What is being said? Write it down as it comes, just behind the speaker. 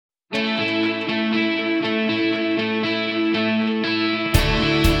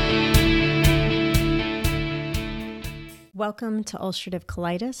Welcome to Ulcerative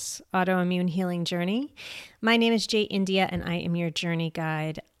Colitis, Autoimmune Healing Journey. My name is Jay India and I am your journey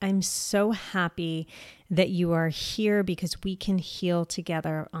guide. I'm so happy that you are here because we can heal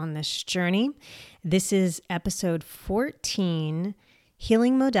together on this journey. This is episode 14,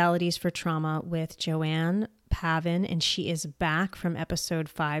 Healing Modalities for Trauma with Joanne, Pavin, and she is back from episode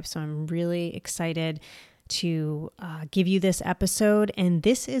 5, so I'm really excited to give you this episode. And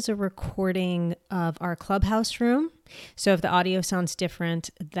this is a recording of our clubhouse room. So if the audio sounds different,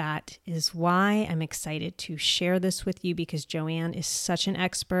 that is why. I'm excited to share this with you because Joanne is such an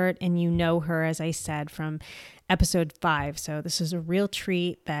expert and you know her, as I said, from episode 5. So this is a real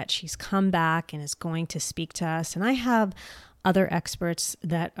treat that she's come back and is going to speak to us. And I have other experts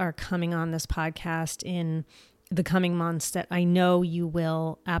that are coming on this podcast in the coming months that I know you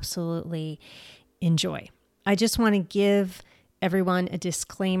will absolutely enjoy. I just want to give everyone a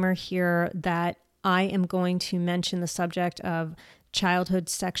disclaimer here that I am going to mention the subject of childhood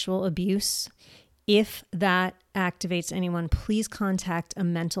sexual abuse. If that activates anyone, please contact a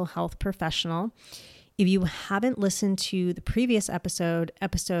mental health professional. If you haven't listened to the previous episode,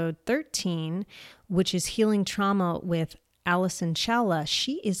 episode 13, which is Healing Trauma with Allison Chawla,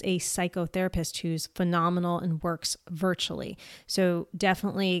 she is a psychotherapist who's phenomenal and works virtually. So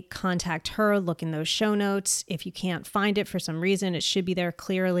definitely contact her, look in those show notes. If you can't find it for some reason, it should be there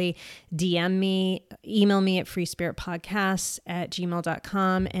clearly. DM me, email me at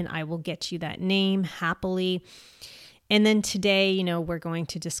freespiritpodcasts@gmail.com and I will get you that name happily. And then today, we're going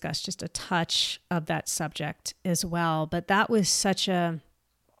to discuss just a touch of that subject as well. But that was such a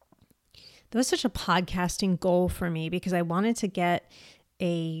podcasting goal for me because I wanted to get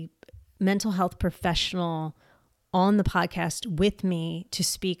a mental health professional on the podcast with me to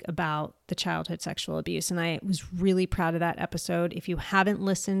speak about the childhood sexual abuse. And I was really proud of that episode. If you haven't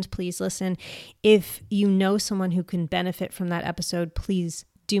listened, please listen. If you know someone who can benefit from that episode, please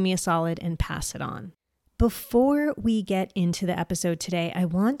do me a solid and pass it on. Before we get into the episode today, I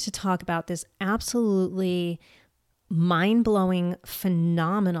want to talk about this absolutely mind-blowing,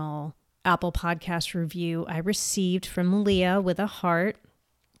 phenomenal Apple Podcast review I received from Leah with a heart.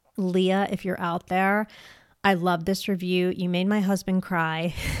 Leah, if you're out there, I love this review. You made my husband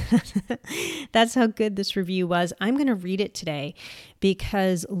cry. That's how good this review was. I'm going to read it today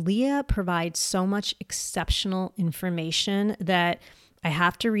because Leah provides so much exceptional information that I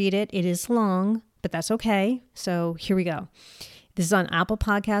have to read it. It is long, but that's okay. So here we go. This is on Apple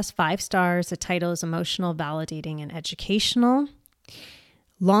Podcasts, 5 stars. The title is Emotional, Validating, and Educational.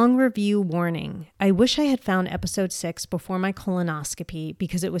 Long review warning. I wish I had found episode 6 before my colonoscopy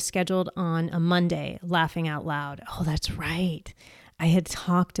because it was scheduled on a Monday, laughing out loud. Oh, that's right. I had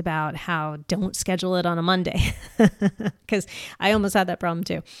talked about how don't schedule it on a Monday because I almost had that problem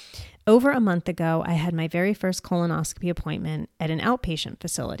too. Over a month ago, I had my very first colonoscopy appointment at an outpatient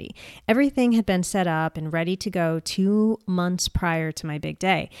facility. Everything had been set up and ready to go 2 months prior to my big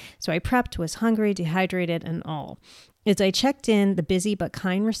day. So I prepped, was hungry, dehydrated, and all. As I checked in, the busy but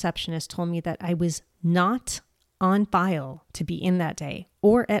kind receptionist told me that I was not on file to be in that day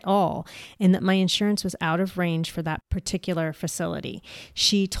or at all, and that my insurance was out of range for that particular facility.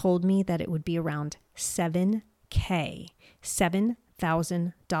 She told me that it would be around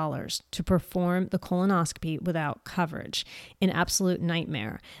 $7,000 to perform the colonoscopy without coverage. An absolute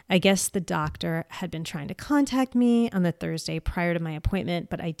nightmare. I guess the doctor had been trying to contact me on the Thursday prior to my appointment,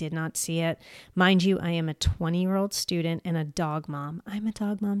 but I did not see it. Mind you, I am a 20-year-old student and a dog mom. I'm a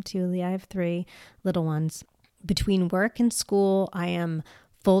dog mom too, Lee. I have 3 little ones. Between work and school, I am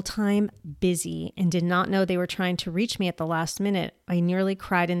full-time busy and did not know they were trying to reach me at the last minute. I nearly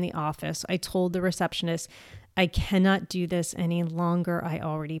cried in the office. I told the receptionist, I cannot do this any longer. I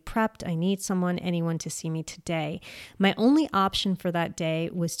already prepped. I need anyone to see me today. My only option for that day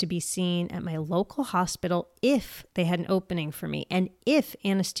was to be seen at my local hospital if they had an opening for me and if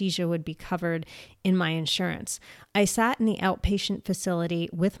anesthesia would be covered in my insurance. I sat in the outpatient facility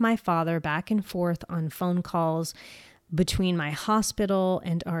with my father back and forth on phone calls between my hospital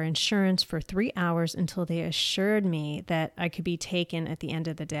and our insurance for 3 hours until they assured me that I could be taken at the end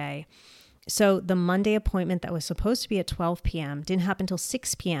of the day. So the Monday appointment that was supposed to be at 12 p.m. didn't happen until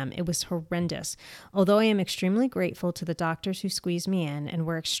 6 p.m. It was horrendous. Although I am extremely grateful to the doctors who squeezed me in and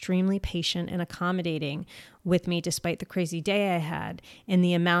were extremely patient and accommodating with me despite the crazy day I had and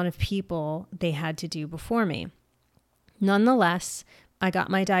the amount of people they had to do before me. Nonetheless, I got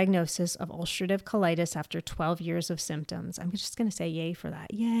my diagnosis of ulcerative colitis after 12 years of symptoms. I'm just going to say yay for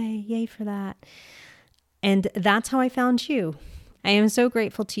that. Yay for that. And that's how I found you. I am so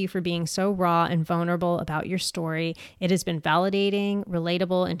grateful to you for being so raw and vulnerable about your story. It has been validating,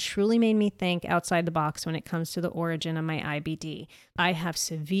 relatable, and truly made me think outside the box when it comes to the origin of my IBD. I have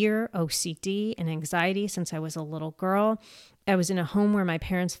severe OCD and anxiety since I was a little girl. I was in a home where my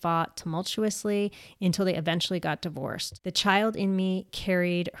parents fought tumultuously until they eventually got divorced. The child in me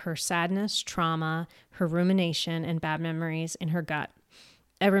carried her sadness, trauma, her rumination, and bad memories in her gut.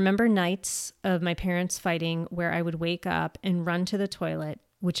 I remember nights of my parents fighting where I would wake up and run to the toilet,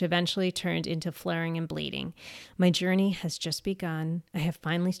 which eventually turned into flaring and bleeding. My journey has just begun. I have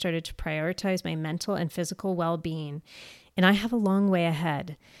finally started to prioritize my mental and physical well-being, and I have a long way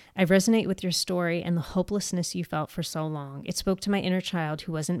ahead. I resonate with your story and the hopelessness you felt for so long. It spoke to my inner child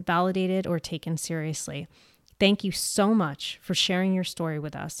who wasn't validated or taken seriously. Thank you so much for sharing your story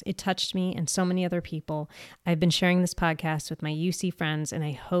with us. It touched me and so many other people. I've been sharing this podcast with my UC friends, and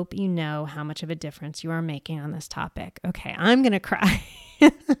I hope you know how much of a difference you are making on this topic. Okay, I'm going to cry.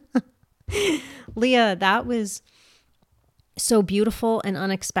 Leah, that was so beautiful and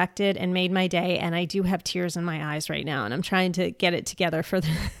unexpected and made my day. And I do have tears in my eyes right now, and I'm trying to get it together for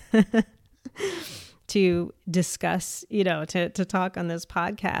the to discuss, to talk on this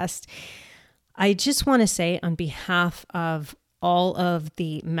podcast. I just want to say on behalf of all of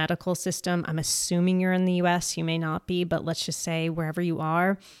the medical system, I'm assuming you're in the US, you may not be, but let's just say wherever you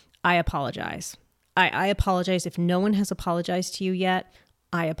are, I apologize. I apologize. If no one has apologized to you yet,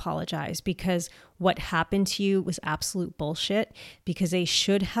 I apologize, because what happened to you was absolute bullshit, because they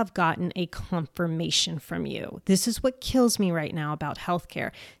should have gotten a confirmation from you. This is what kills me right now about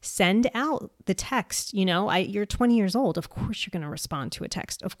healthcare. Send out the text. You're 20 years old. Of course you're going to respond to a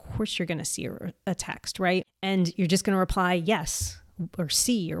text. Of course you're going to see a text, right? And you're just going to reply yes or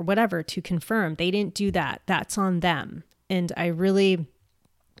C or whatever to confirm. They didn't do that. That's on them. And I really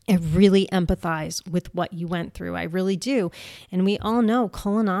empathize with what you went through. I really do. And we all know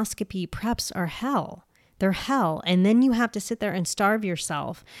colonoscopy preps are hell. They're hell. And then you have to sit there and starve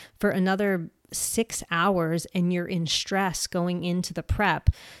yourself for another 6 hours, and you're in stress going into the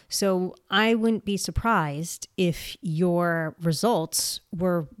prep. So I wouldn't be surprised if your results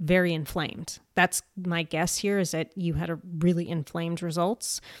were very inflamed. That's my guess here, is that you had a really inflamed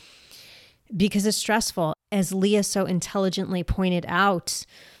results because it's stressful. As Leah so intelligently pointed out,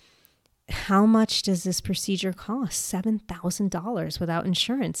 how much does this procedure cost? $7,000 without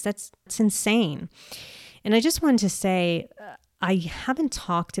insurance. That's insane. And I just wanted to say, I haven't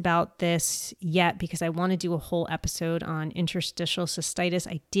talked about this yet because I want to do a whole episode on interstitial cystitis.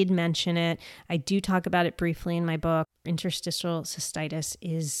 I did mention it. I do talk about it briefly in my book. Interstitial cystitis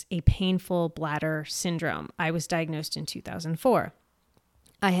is a painful bladder syndrome. I was diagnosed in 2004.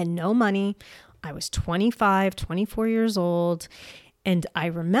 I had no money. I was 24 years old. And I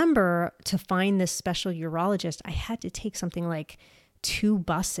remember, to find this special urologist, I had to take something like 2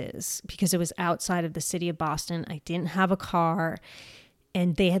 buses because it was outside of the city of Boston. I didn't have a car,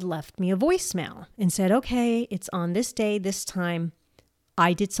 and they had left me a voicemail and said, okay, it's on this day, this time.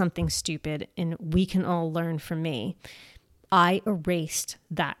 I did something stupid and we can all learn from me. I erased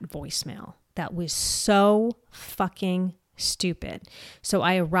that voicemail. That was so fucking stupid. So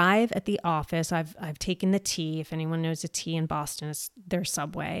I arrive at the office. I've taken the T. If anyone knows the T in Boston, it's their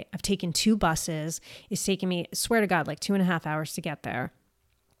subway. I've taken 2 buses. It's taken me, swear to God, like 2.5 hours to get there.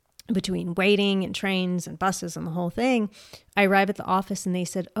 Between waiting and trains and buses and the whole thing, I arrive at the office and they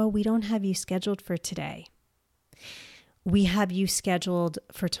said, oh, we don't have you scheduled for today. We have you scheduled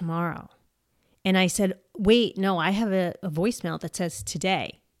for tomorrow. And I said, wait, no, I have a voicemail that says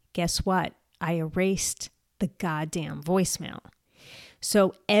today. Guess what? I erased the goddamn voicemail.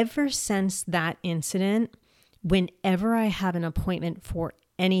 So ever since that incident, whenever I have an appointment for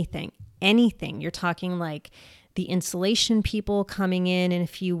anything, you're talking like the insulation people coming in a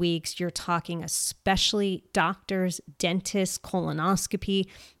few weeks, you're talking especially doctors, dentists, colonoscopy,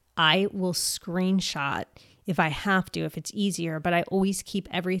 I will screenshot if I have to, if it's easier, but I always keep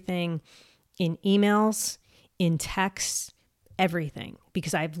everything in emails, in texts, everything,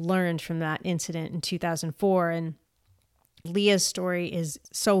 because I've learned from that incident in 2004. And Leah's story is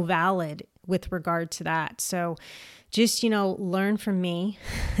so valid with regard to that. So just, learn from me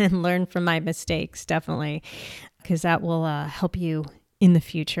and learn from my mistakes, definitely, because that will help you in the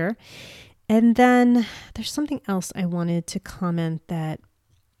future. And then there's something else I wanted to comment that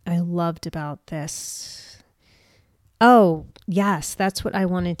I loved about this. Oh, yes, that's what I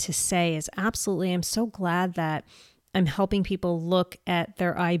wanted to say is absolutely, I'm so glad that I'm helping people look at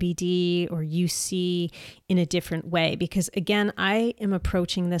their IBD or UC in a different way, because again, I am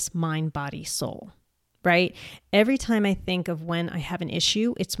approaching this mind, body, soul, right? Every time I think of when I have an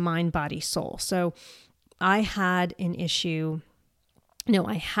issue, it's mind, body, soul. So I had an issue No,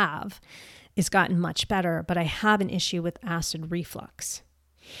 I have. It's gotten much better, but I have an issue with acid reflux.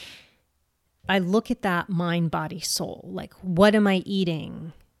 I look at that mind, body, soul. Like, what am I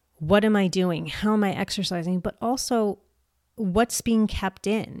eating? What am I doing? How am I exercising? But also, what's being kept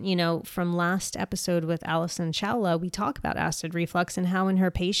in? From last episode with Alison Chawla, we talk about acid reflux and how in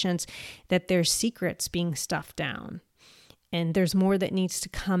her patients that there's secrets being stuffed down and there's more that needs to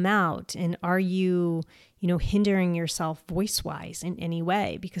come out. And are you, hindering yourself voice-wise in any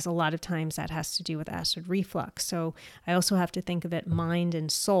way? Because a lot of times that has to do with acid reflux. So I also have to think of it mind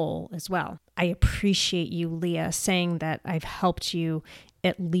and soul as well. I appreciate you, Leah, saying that I've helped you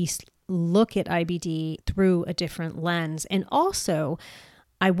at least look at IBD through a different lens. And also,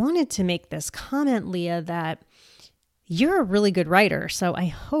 I wanted to make this comment, Leah, that you're a really good writer. So I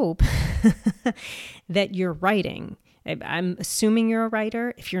hope that you're writing. I'm assuming you're a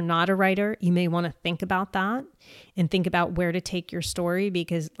writer. If you're not a writer, you may want to think about that and think about where to take your story,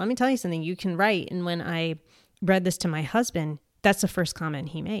 because let me tell you something, you can write. And when I read this to my husband, that's the first comment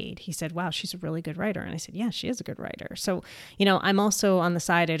he made. He said, wow, she's a really good writer. And I said, yeah, she is a good writer. So, I'm also on the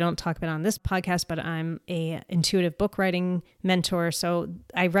side, I don't talk about it on this podcast, but I'm a intuitive book writing mentor. So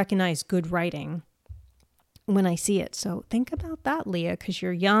I recognize good writing when I see it. So think about that, Leah, because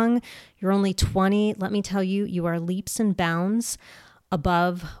you're young, you're only 20. Let me tell you, you are leaps and bounds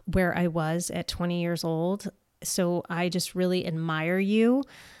above where I was at 20 years old. So I just really admire you.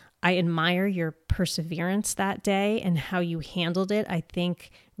 I admire your perseverance that day and how you handled it. I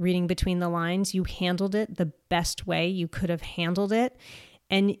think reading between the lines, you handled it the best way you could have handled it.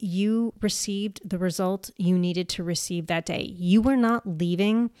 And you received the result you needed to receive that day. You were not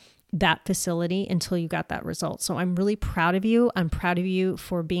leaving that facility until you got that result. So I'm really proud of you. I'm proud of you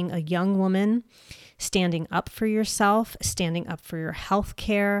for being a young woman, standing up for yourself, standing up for your health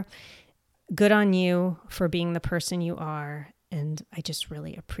care. Good on you for being the person you are. And I just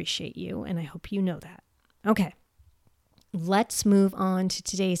really appreciate you. And I hope you know that. Okay, let's move on to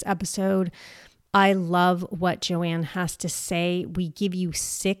today's episode. I love what Joanne has to say. We give you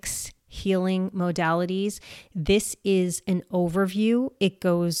 6 healing modalities. This is an overview. It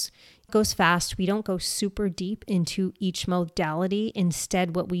goes fast. We don't go super deep into each modality.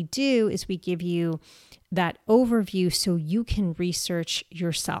 Instead, what we do is we give you that overview so you can research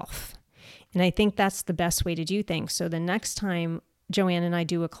yourself. And I think that's the best way to do things. So the next time Joanne and I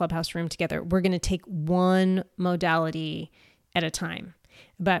do a clubhouse room together, we're going to take one modality at a time.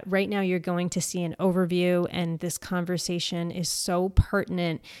 But right now you're going to see an overview, and this conversation is so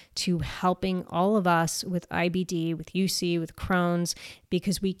pertinent to helping all of us with IBD, with UC, with Crohn's,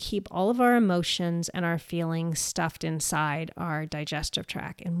 because we keep all of our emotions and our feelings stuffed inside our digestive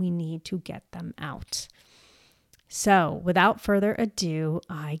tract, and we need to get them out. So without further ado,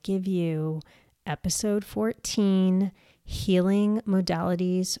 I give you episode 14, Healing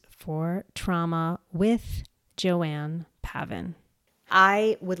Modalities for Trauma with Joanne Pavin.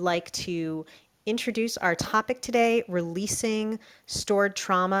 I would like to introduce our topic today, releasing stored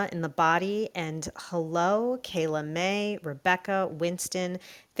trauma in the body. And hello, Kayla May, Rebecca, Winston.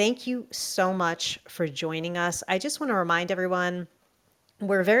 Thank you so much for joining us. I just want to remind everyone,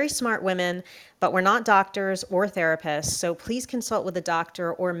 we're very smart women, but we're not doctors or therapists. So please consult with a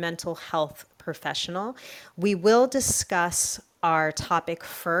doctor or mental health professional. We will discuss our topic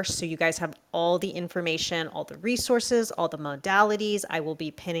first, so you guys have all the information, all the resources, all the modalities. I will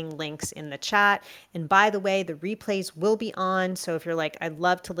be pinning links in the chat. And by the way, the replays will be on. So if you're like, I'd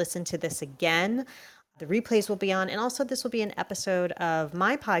love to listen to this again, the replays will be on. And also this will be an episode of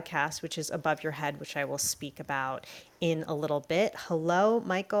my podcast, which is Above Your Head, which I will speak about in a little bit. Hello,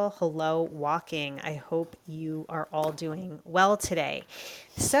 Michael. Hello, Walking. I hope you are all doing well today.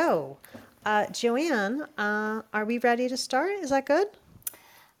 So, Joanne, are we ready to start? Is that good?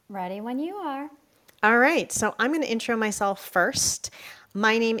 Ready when you are. All right. So I'm going to intro myself first.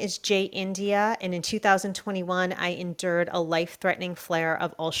 My name is Jay India, and in 2021, I endured a life-threatening flare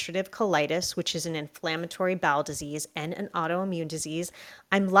of ulcerative colitis, which is an inflammatory bowel disease and an autoimmune disease.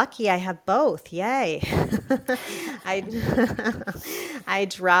 I'm lucky I have both. Yay. I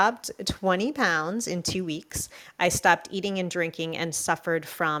dropped 20 pounds in 2 weeks. I stopped eating and drinking and suffered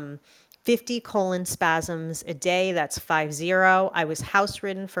from 50 colon spasms a day. That's 50. I was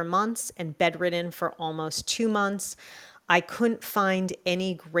house-ridden for months and bedridden for almost 2 months. I couldn't find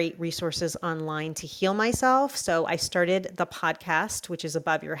any great resources online to heal myself. So I started the podcast, which is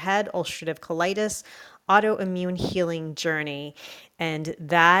Above Your Head, Ulcerative Colitis, Autoimmune Healing Journey. And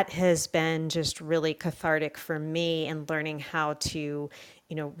that has been just really cathartic for me in learning how to,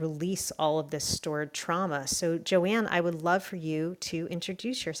 release all of this stored trauma. So Joanne, I would love for you to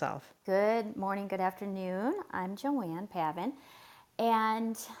introduce yourself. Good morning, good afternoon. I'm Joanne Pavin,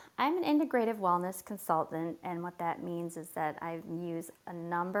 And I'm an integrative wellness consultant, and what that means is that I use a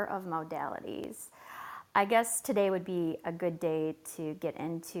number of modalities. I guess today would be a good day to get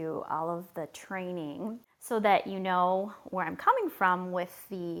into all of the training so that you know where I'm coming from with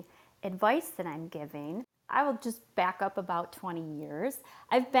the advice that I'm giving. I will just back up about 20 years.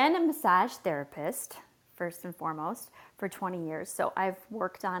 I've been a massage therapist, first and foremost, for 20 years. So I've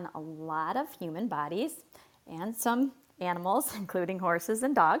worked on a lot of human bodies and some animals, including horses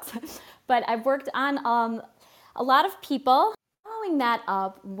and dogs. But I've worked on a lot of people. Following that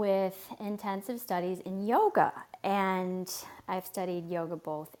up with intensive studies in yoga. And I've studied yoga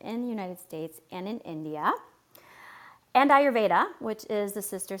both in the United States and in India. And Ayurveda, which is the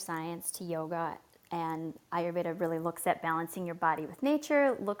sister science to yoga. And Ayurveda really looks at balancing your body with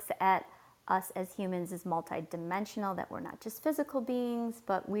nature, looks at us as humans as multidimensional, that we're not just physical beings,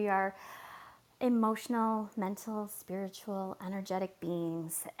 but we are emotional, mental, spiritual, energetic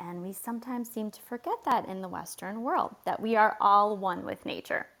beings. And we sometimes seem to forget that in the Western world, that we are all one with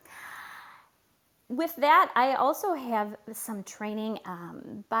nature. With that, I also have some training.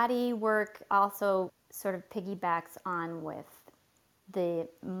 Body work also sort of piggybacks on with the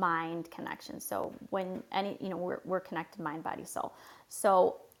mind connection. So when we're connected mind, body, soul.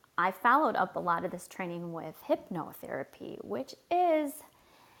 So I followed up a lot of this training with hypnotherapy, which is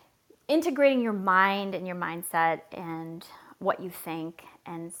integrating your mind and your mindset and what you think.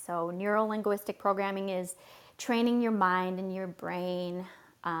 And so neuro-linguistic programming is training your mind and your brain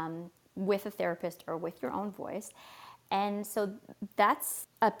with a therapist or with your own voice. And so that's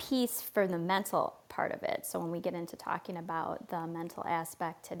a piece for the mental part of it. So when we get into talking about the mental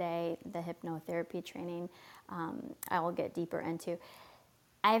aspect today, the hypnotherapy training, I will get deeper into.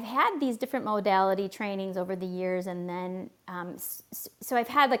 I've had these different modality trainings over the years, and then so I've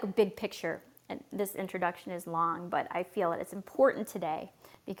had like a big picture. And this introduction is long, but I feel that it's important today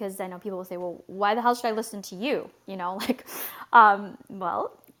because I know people will say, "Well, why the hell should I listen to you?"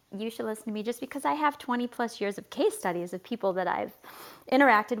 Well, you should listen to me just because I have 20 plus years of case studies of people that I've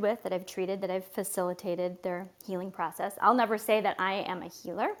interacted with, that I've treated, that I've facilitated their healing process. I'll never say that I am a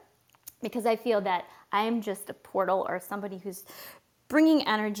healer because I feel that I am just a portal or somebody who's bringing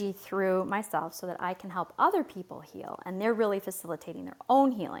energy through myself so that I can help other people heal, and they're really facilitating their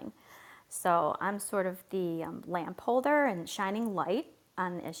own healing. So I'm sort of the lamp holder and shining light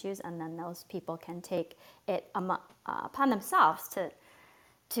on the issues, and then those people can take it upon themselves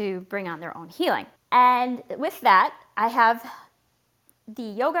to bring on their own healing. And with that, I have the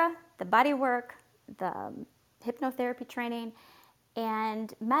yoga, the body work, the hypnotherapy training,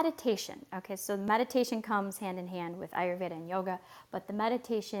 and meditation. Okay, so meditation comes hand in hand with Ayurveda and yoga, but the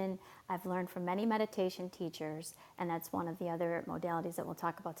meditation I've learned from many meditation teachers, and that's one of the other modalities that we'll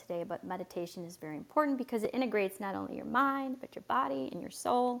talk about today. But meditation is very important because it integrates not only your mind, but your body and your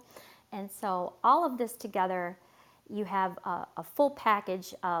soul. And so all of this together, you have a full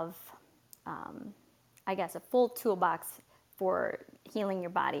package of, a full toolbox for healing your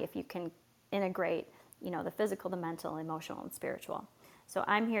body if you can integrate the physical, the mental, emotional, and spiritual. So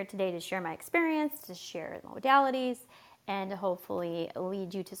I'm here today to share my experience, to share modalities, and to hopefully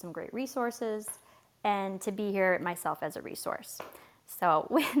lead you to some great resources, and to be here myself as a resource. So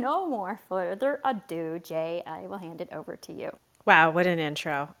with no more further ado, Jay, I will hand it over to you. Wow, what an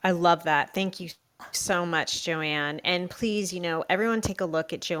intro. I love that. Thank you so much, Joanne. And please, everyone take a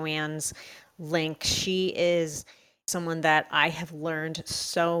look at Joanne's link. She is someone that I have learned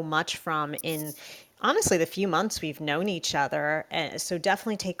so much from in honestly the few months we've known each other. So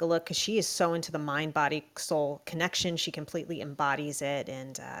definitely take a look because she is so into the mind, body, soul connection. She completely embodies it.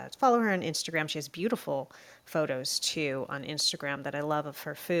 And follow her on Instagram. She has beautiful photos too on Instagram that I love of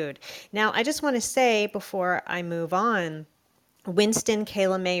her food. Now, I just want to say before I move on, Winston,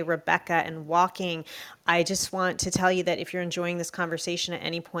 Kayla May, Rebecca, and Walking, I just want to tell you that if you're enjoying this conversation at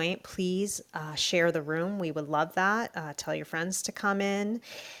any point, please share the room. We would love that. Tell your friends to come in.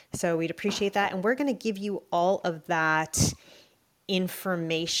 So we'd appreciate that. And we're going to give you all of that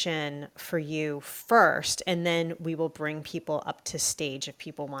information for you first, and then we will bring people up to stage if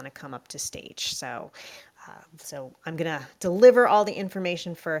people want to come up to stage. So I'm going to deliver all the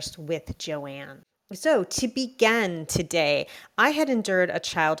information first with Joanne. So to begin today, I had endured a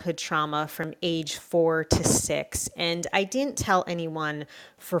childhood trauma from age 4 to 6, and I didn't tell anyone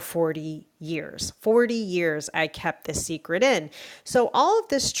for 40 years. 40 years I kept this secret in. So all of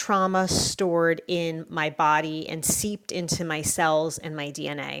this trauma stored in my body and seeped into my cells and my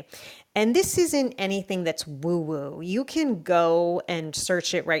DNA. And this isn't anything that's woo-woo. You can go and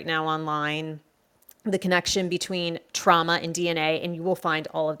search it right now online. the connection between trauma and DNA, and you will find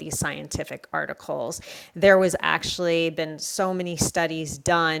all of these scientific articles. There was actually been so many studies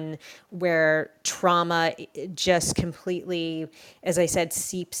done where trauma just completely, as I said,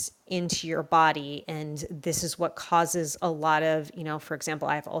 seeps into your body. And this is what causes a lot of, for example,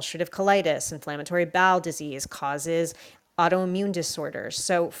 I have ulcerative colitis, inflammatory bowel disease causes autoimmune disorders.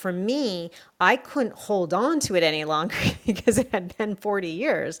 So for me, I couldn't hold on to it any longer because it had been 40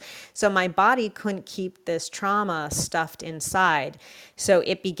 years. So my body couldn't keep this trauma stuffed inside. So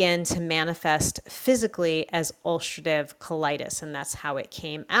it began to manifest physically as ulcerative colitis, and that's how it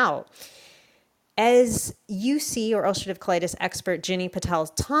came out. As UC or ulcerative colitis expert Ginny Patel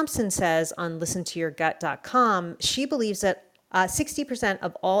Thompson says on listentoyourgut.com, she believes that 60%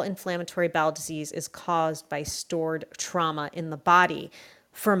 of all inflammatory bowel disease is caused by stored trauma in the body.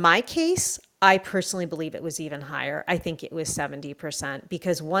 For my case, I personally believe it was even higher. I think it was 70%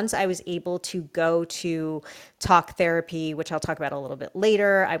 because once I was able to go to talk therapy, which I'll talk about a little bit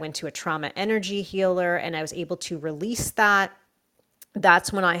later, I went to a trauma energy healer and I was able to release that.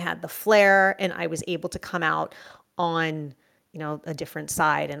 That's when I had the flare and I was able to come out on, a different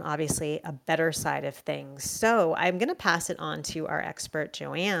side and obviously a better side of things. So I'm going to pass it on to our expert,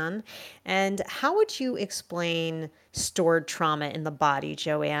 Joanne. And how would you explain stored trauma in the body,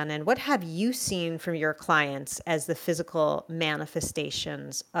 Joanne? And what have you seen from your clients as the physical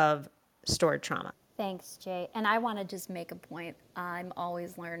manifestations of stored trauma? Thanks, Jay. And I want to just make a point. I'm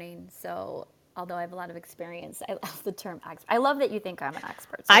always learning. So, although I have a lot of experience, I love the term expert. I love that you think I'm an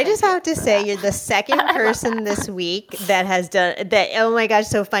expert. So I just have to say, that. you're the second person this week that has done that. Oh my gosh,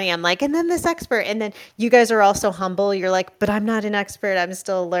 so funny. I'm like, and then this expert. And then you guys are all so humble. You're like, but I'm not an expert. I'm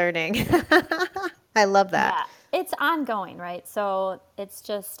still learning. I love that. Yeah, it's ongoing, right? So it's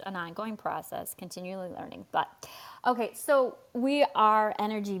just an ongoing process, continually learning. But okay, so we are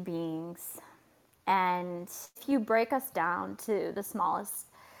energy beings. And if you break us down to the smallest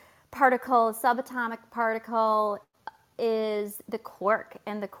particle, subatomic particle, is the quark,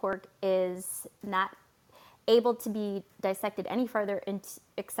 and the quark is not able to be dissected any further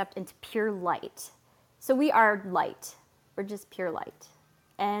except into pure light. So we are light. We're just pure light.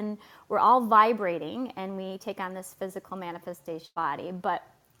 And we're all vibrating, and we take on this physical manifestation body, but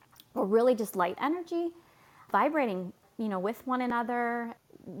we're really just light energy vibrating, with one another.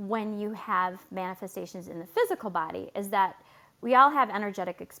 When you have manifestations in the physical body, is that we all have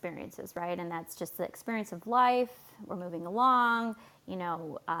energetic experiences, right? And that's just the experience of life. We're moving along.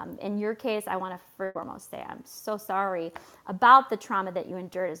 In your case, I want to first and foremost say I'm so sorry about the trauma that you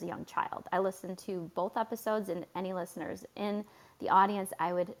endured as a young child. I listened to both episodes, and any listeners in the audience,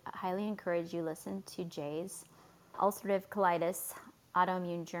 I would highly encourage you listen to Jay's ulcerative colitis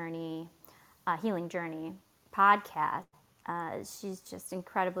autoimmune journey, healing journey podcast. She's just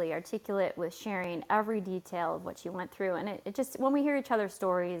incredibly articulate with sharing every detail of what she went through. And it just, when we hear each other's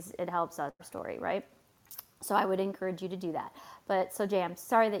stories, it helps us story, right? So I would encourage you to do that. But so Jay, I'm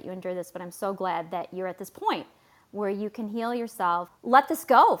sorry that you endured this, but I'm so glad that you're at this point where you can heal yourself, let this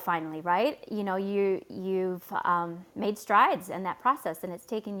go finally, right? You've made strides in that process, and it's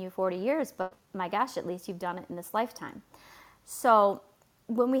taken you 40 years, but my gosh, at least you've done it in this lifetime. So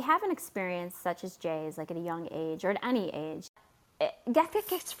when we have an experience such as Jay's, like at a young age or at any age, it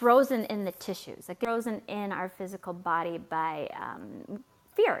gets frozen in the tissues. It gets frozen in our physical body by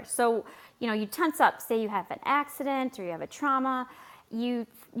fear. So, you tense up, say you have an accident or you have a trauma, you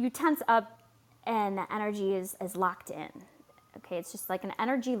tense up and the energy is locked in. Okay, it's just like an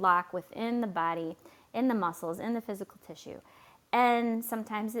energy lock within the body, in the muscles, in the physical tissue. And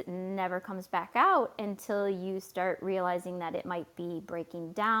sometimes it never comes back out until you start realizing that it might be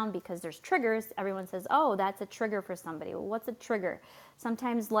breaking down because there's triggers. Everyone says, oh, that's a trigger for somebody. Well, what's a trigger?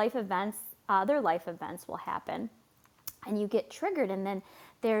 Sometimes other life events will happen and you get triggered, and then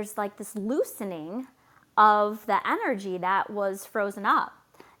there's like this loosening of the energy that was frozen up.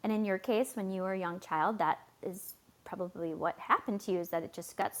 And in your case, when you were a young child, that is probably what happened to you, is that it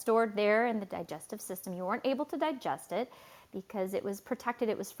just got stored there in the digestive system. You weren't able to digest it because it was protected,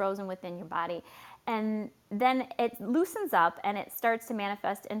 it was frozen within your body. And then it loosens up and it starts to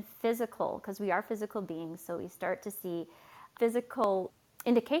manifest in physical, because we are physical beings, so we start to see physical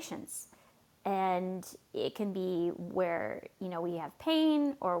indications. And it can be where, we have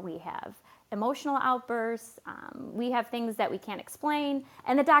pain or we have emotional outbursts. We have things that we can't explain,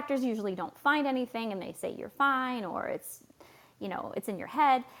 and the doctors usually don't find anything, and they say you're fine, or it's in your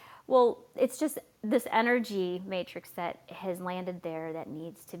head. Well, it's just this energy matrix that has landed there that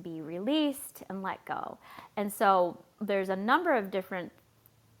needs to be released and let go. And so there's a number of different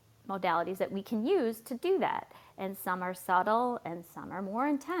modalities that we can use to do that. And some are subtle and some are more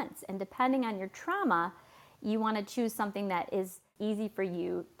intense. And depending on your trauma, you want to choose something that is easy for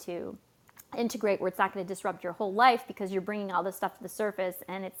you to integrate, where it's not going to disrupt your whole life because you're bringing all this stuff to the surface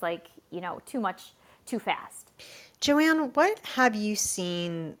and it's like, too much too fast. Joanne, what have you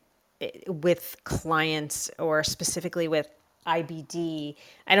seen with clients or specifically with IBD?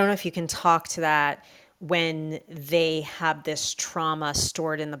 I don't know if you can talk to that when they have this trauma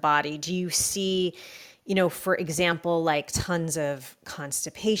stored in the body. Do you see, for example, like tons of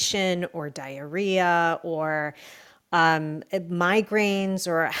constipation or diarrhea or migraines,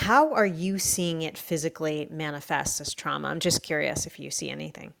 or how are you seeing it physically manifest as trauma? I'm just curious if you see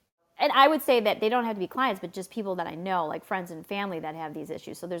anything. And I would say that they don't have to be clients, but just people that I know, like friends and family that have these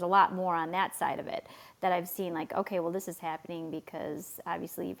issues. So there's a lot more on that side of it that I've seen, like, okay, well, this is happening because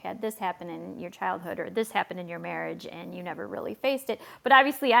obviously you've had this happen in your childhood or this happened in your marriage and you never really faced it. But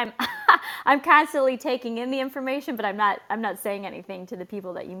obviously I'm I'm constantly taking in the information, but I'm not saying anything to the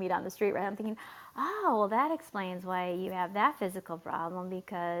people that you meet on the street, right? I'm thinking, oh, well, that explains why you have that physical problem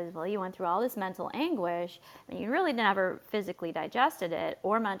because, well, you went through all this mental anguish and you really never physically digested it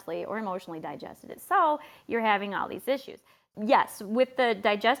or mentally or emotionally digested it. So you're having all these issues. Yes, with the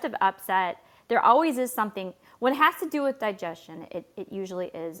digestive upset, there always is something. When it has to do with digestion, it usually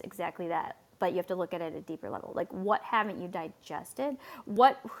is exactly that. But you have to look at it at a deeper level. Like, what haven't you digested?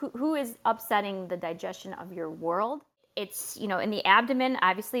 Who is upsetting the digestion of your world? It's, in the abdomen,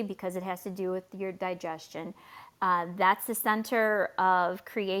 obviously, because it has to do with your digestion. That's the center of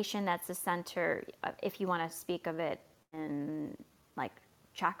creation. That's the center, if you want to speak of it in like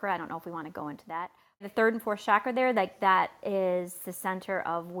chakra. I don't know if we want to go into that. The third and fourth chakra there, like that is the center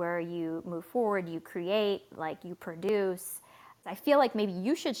of where you move forward, you create, like you produce. I feel like maybe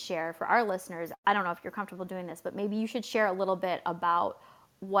you should share for our listeners. I don't know if you're comfortable doing this, but maybe you should share a little bit about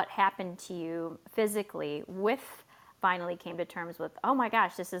what happened to you physically with finally came to terms with, oh my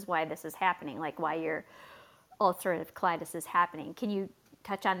gosh, this is why this is happening, like why your ulcerative colitis is happening. Can you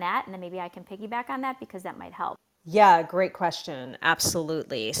touch on that? And then maybe I can piggyback on that because that might help. Yeah, great question.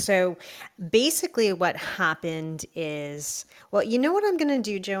 Absolutely. So basically, what happened is, well, you know what I'm going to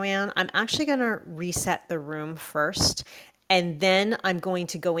do, Joanne? I'm actually going to reset the room first. And then I'm going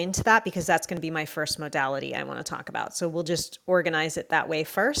to go into that because that's going to be my first modality I want to talk about. So we'll just organize it that way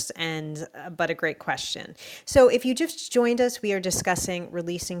first. But a great question. So if you just joined us, we are discussing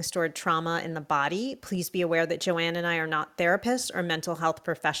releasing stored trauma in the body. Please be aware that Joanne and I are not therapists or mental health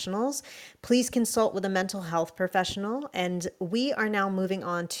professionals. Please consult with a mental health professional. And we are now moving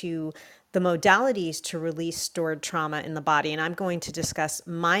on to the modalities to release stored trauma in the body. And I'm going to discuss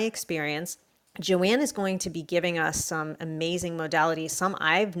my experience. Joanne is going to be giving us some amazing modalities, some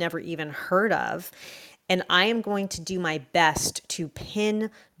I've never even heard of. And I am going to do my best to pin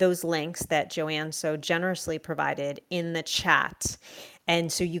those links that Joanne so generously provided in the chat.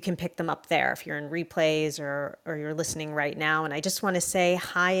 And so you can pick them up there if you're in replays or you're listening right now. And I just want to say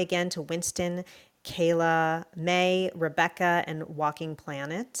hi again to Winston, Kayla, May, Rebecca, and Walking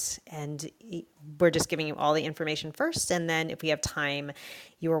Planet. And we're just giving you all the information first. And then if we have time,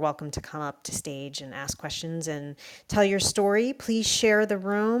 you are welcome to come up to stage and ask questions and tell your story. Please share the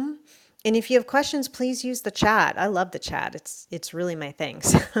room. And if you have questions, please use the chat. I love the chat. It's really my thing.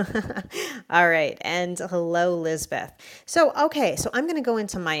 All right. And hello, Lisbeth. So I'm going to go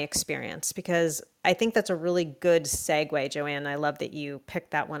into my experience because I think that's a really good segue, Joanne. I love that you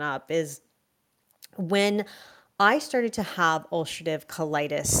picked that one up. Is when I started to have ulcerative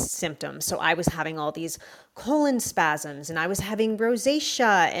colitis symptoms. So I was having all these colon spasms and I was having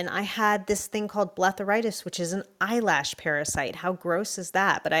rosacea and I had this thing called blepharitis, which is an eyelash parasite. How gross is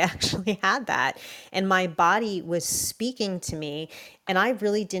that? But I actually had that and my body was speaking to me and I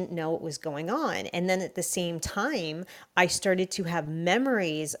really didn't know what was going on. And then at the same time, I started to have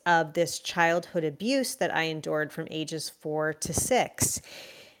memories of this childhood abuse that I endured from ages 4 to 6.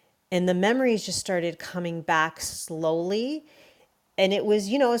 And the memories just started coming back slowly. And it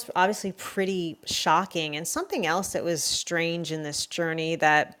was, it was obviously pretty shocking. And something else that was strange in this journey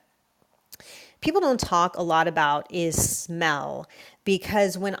that people don't talk a lot about is smell.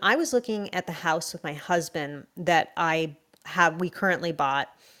 Because when I was looking at the house with my husband that we currently bought,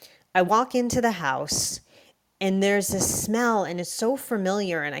 I walk into the house and there's this smell and it's so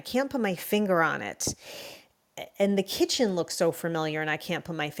familiar and I can't put my finger on it. And the kitchen looks so familiar and I can't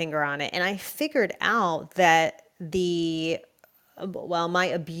put my finger on it. And I figured out that my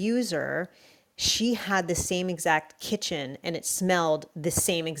abuser, she had the same exact kitchen and it smelled the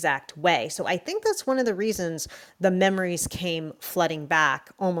same exact way. So I think that's one of the reasons the memories came flooding back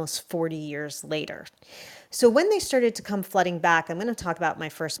almost 40 years later. So when they started to come flooding back, I'm going to talk about my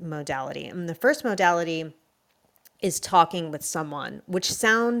first modality. And the first modality is talking with someone, which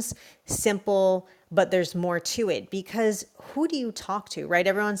sounds simple, but there's more to it, because who do you talk to, right?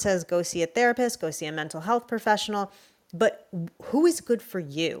 Everyone says go see a therapist, go see a mental health professional, but who is good for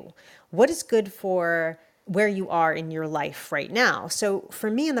you? What is good for where you are in your life right now? So for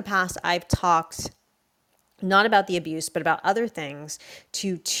me in the past, I've talked not about the abuse, but about other things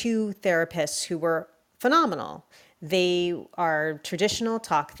to two therapists who were phenomenal. They are traditional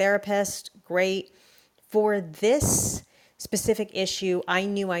talk therapists, great. For this specific issue, I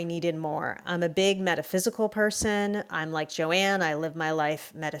knew I needed more. I'm a big metaphysical person. I'm like Joanne. I live my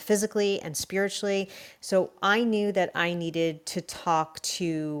life metaphysically and spiritually. So I knew that I needed to talk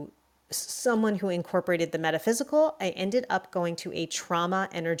to someone who incorporated the metaphysical. I ended up going to a trauma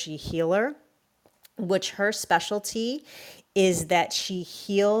energy healer, which her specialty is that she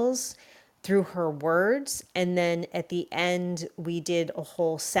heals through her words. And then at the end, we did a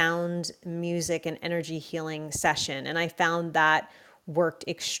whole sound, music, and energy healing session. And I found that worked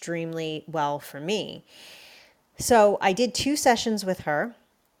extremely well for me. So I did 2 sessions with her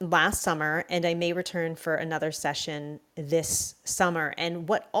last summer, and I may return for another session this summer. And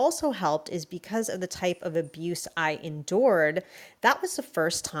what also helped is because of the type of abuse I endured, that was the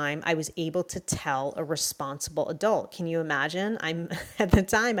first time I was able to tell a responsible adult. Can you imagine? At the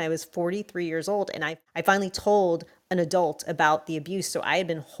time I was 43 years old, and I finally told an adult about the abuse. So I had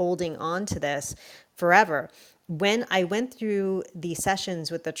been holding on to this forever. When I went through the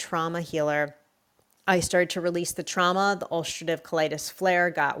sessions with the trauma healer, I started to release the trauma. The ulcerative colitis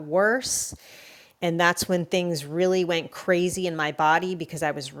flare got worse. And that's when things really went crazy in my body, because I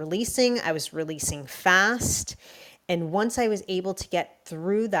was releasing fast. And once I was able to get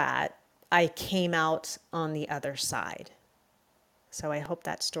through that, I came out on the other side. So I hope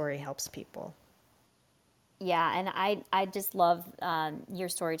that story helps people. Yeah, and I just love your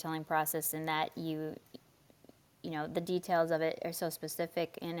storytelling process, in that the details of it are so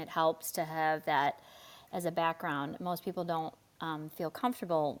specific, and it helps to have that as a background. Most people don't feel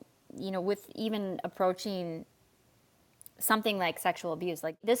comfortable, with even approaching something like sexual abuse.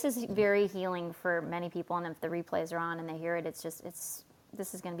 Like, this is very healing for many people, and if the replays are on and they hear it,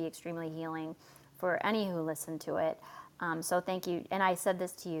 this is going to be extremely healing for any who listen to it. So thank you. And I said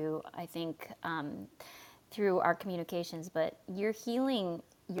this to you, I think, through our communications, but you're healing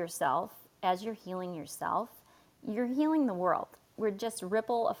yourself. As you're healing yourself, you're healing the world. We're just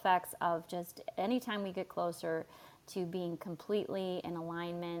ripple effects of just anytime we get closer to being completely in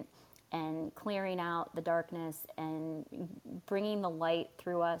alignment and clearing out the darkness and bringing the light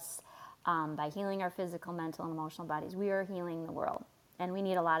through us, by healing our physical, mental, and emotional bodies. We are healing the world, and we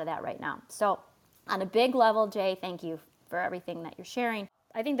need a lot of that right now. So on a big level, Jay, thank you for everything that you're sharing.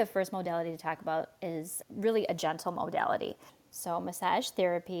 I think the first modality to talk about is really a gentle modality. So massage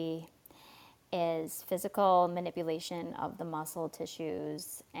therapy is physical manipulation of the muscle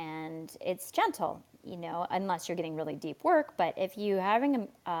tissues, and it's gentle, unless you're getting really deep work. But if you're having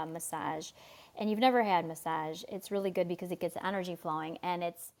a massage and you've never had massage, it's really good because it gets energy flowing, and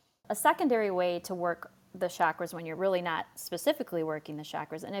it's a secondary way to work the chakras when you're really not specifically working the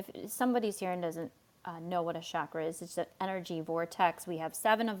chakras. And if somebody's here and doesn't know what a chakra is, it's an energy vortex. We have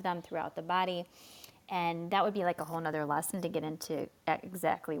 7 of them throughout the body. And that would be like a whole nother lesson to get into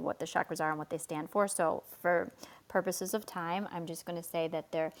exactly what the chakras are and what they stand for. So for purposes of time, I'm just going to say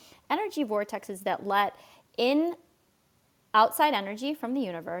that they're energy vortexes that let in outside energy from the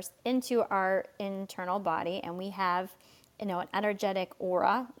universe into our internal body. And we have, an energetic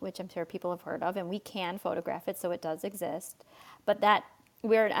aura, which I'm sure people have heard of, and we can photograph it, so it does exist. But that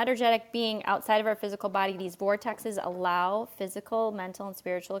we're an energetic being outside of our physical body. These vortexes allow physical, mental, and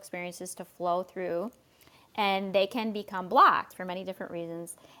spiritual experiences to flow through, and they can become blocked for many different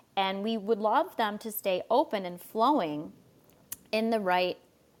reasons. And we would love them to stay open and flowing in the right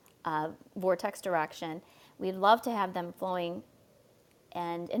vortex direction. We'd love to have them flowing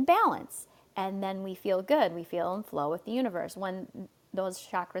and in balance. And then we feel good. We feel in flow with the universe. When those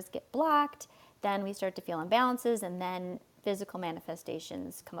chakras get blocked, then we start to feel imbalances, and then physical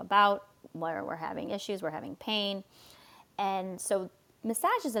manifestations come about where we're having issues, we're having pain. And so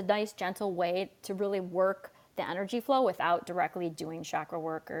massage is a nice, gentle way to really work the energy flow without directly doing chakra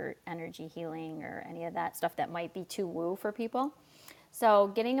work or energy healing or any of that stuff that might be too woo for people. So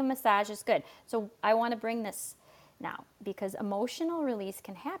getting a massage is good. So I want to bring this now, because emotional release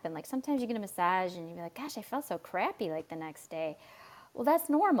can happen. Like, sometimes you get a massage and you're like, gosh, I felt so crappy like the next day. Well, that's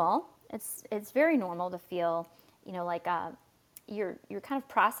normal. It's very normal to feel, like you're kind of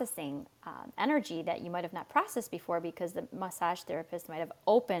processing energy that you might have not processed before because the massage therapist might have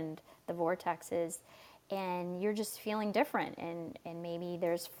opened the vortexes, and you're just feeling different, and maybe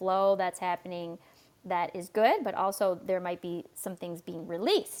there's flow that's happening that is good, but also there might be some things being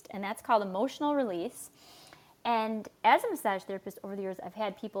released, and that's called emotional release. And as a massage therapist over the years, I've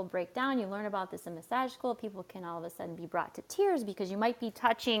had people break down. You learn about this in massage school. People can all of a sudden be brought to tears because you might be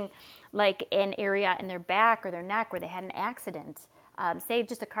touching like an area in their back or their neck where they had an accident. Say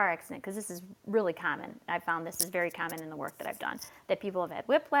just a car accident, because this is really common. I found this is very common in the work that I've done, that people have had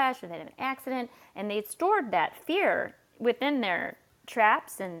whiplash or they had an accident, and they stored that fear within their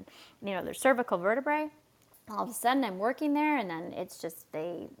traps and their cervical vertebrae. All of a sudden I'm working there, and then it's just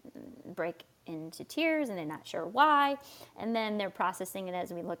they break into tears and they're not sure why, and then they're processing it.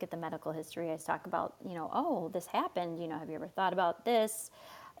 As we look at the medical history, I talk about, oh, this happened, have you ever thought about this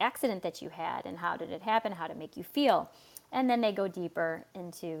accident that you had, and how did it happen, how did it make you feel? And then they go deeper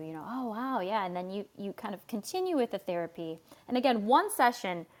into, oh wow, yeah, and then you kind of continue with the therapy. And again, one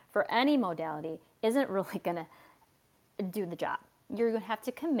session for any modality isn't really going to do the job. You're going to have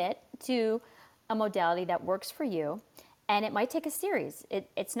to commit to a modality that works for you, and it might take a series.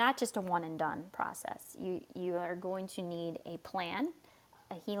 It's not just a one and done process. You are going to need a plan,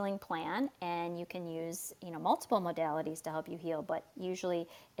 a healing plan, and you can use multiple modalities to help you heal, but usually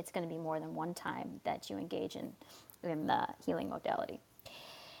it's going to be more than one time that you engage in the healing modality.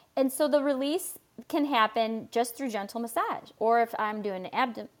 And so the release can happen just through gentle massage, or if I'm doing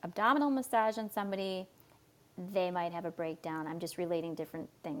an abdominal massage on somebody, they might have a breakdown. I'm just relating different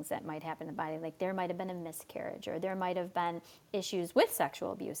things that might happen in the body. Like there might have been a miscarriage, or there might have been issues with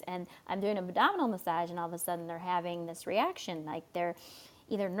sexual abuse. And I'm doing an abdominal massage, and all of a sudden they're having this reaction. Like they're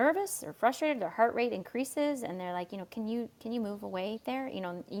either nervous or frustrated, their heart rate increases, and they're like, can you move away there?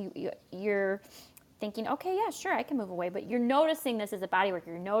 You're thinking, okay, yeah, sure, I can move away. But you're noticing this as a body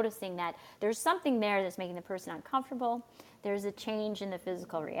worker. You're noticing that there's something there that's making the person uncomfortable. There's a change in the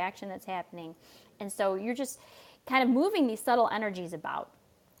physical reaction that's happening. And so you're just kind of moving these subtle energies about.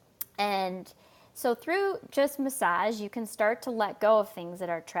 And so through just massage, you can start to let go of things that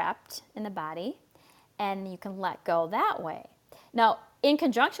are trapped in the body, and you can let go that way. Now, in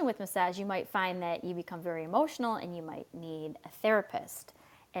conjunction with massage, you might find that you become very emotional and you might need a therapist.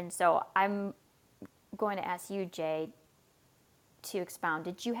 And so I'm going to ask you, Jay, to expound.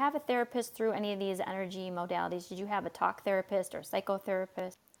 Did you have a therapist through any of these energy modalities? Did you have a talk therapist or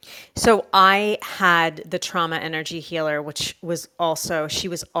psychotherapist? So I had the trauma energy healer, which was also, she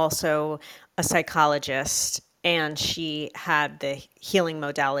was also a psychologist, and she had the healing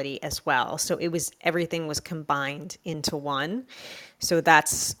modality as well. So it was, everything was combined into one. So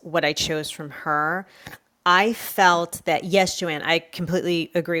that's what I chose from her. I felt that, yes, Joanne, I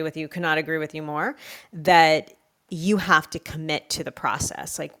completely agree with you, could not agree with you more, that you have to commit to the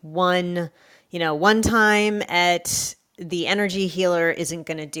process. Like one time at the energy healer isn't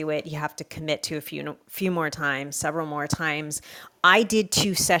going to do it. You have to commit to a few more times, several more times. I did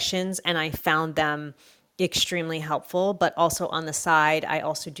 2 sessions and I found them extremely helpful, but also on the side, I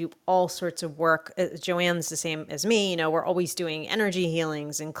also do all sorts of work. Joanne's the same as me. We're always doing energy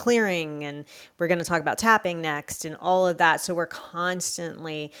healings and clearing, and we're going to talk about tapping next and all of that. So we're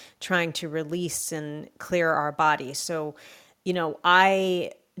constantly trying to release and clear our body. So,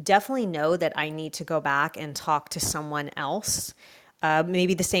 I definitely know that I need to go back and talk to someone else,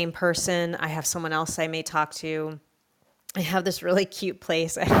 maybe the same person. I have someone else I may talk to. I have this really cute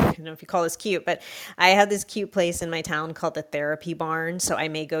place. I don't know if you call this cute, but I have this cute place in my town called the Therapy Barn. So I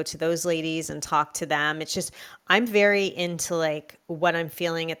may go to those ladies and talk to them. It's just, I'm very into like what I'm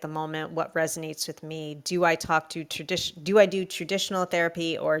feeling at the moment, what resonates with me. Do I do traditional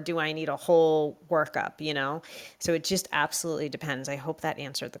therapy, or do I need a whole workup? So it just absolutely depends. I hope that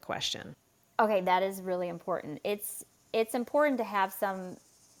answered the question. Okay, that is really important. It's important to have some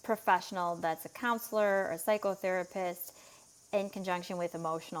professional that's a counselor or a psychotherapist in conjunction with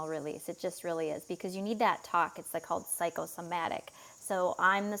emotional release. It just really is, because you need that talk. It's like called psychosomatic. So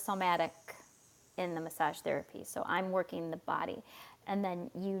I'm the somatic in the massage therapy. So I'm working the body. And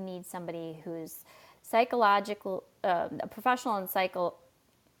then you need somebody who's psychological, a professional in I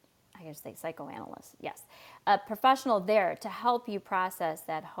guess say psychoanalyst, yes. A professional there to help you process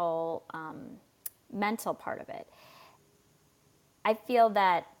that whole mental part of it. I feel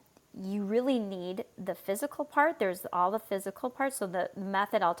that you really need the physical part. There's all the physical parts. So the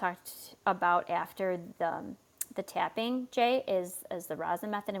method I'll talk about after the the tapping, Jay, is the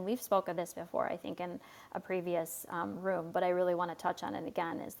rosin method. And we've spoken of this before, I think, in a previous room, but I really want to touch on it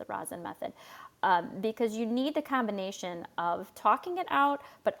again, is the rosin method. Because you need the combination of talking it out,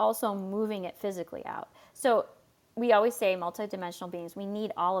 but also moving it physically out. So we always say multidimensional beings, we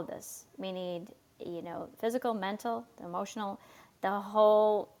need all of this. We need, physical, mental, emotional, the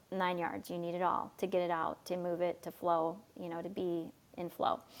whole 9 yards. You need it all to get it out, to move it, to flow, to be in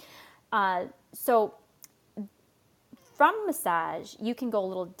flow. So from massage, you can go a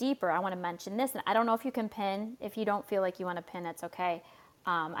little deeper. I want to mention this, and I don't know if you can pin. If you don't feel like you want to pin, that's okay.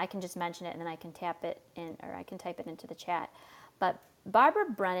 I can just mention it, and then I can tap it in, or I can type it into the chat. But Barbara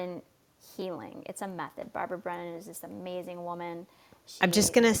Brennan healing, it's a method. Barbara Brennan is this amazing woman. I'm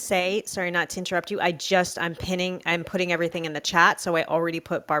just going to say, sorry not to interrupt you. I'm putting everything in the chat. So I already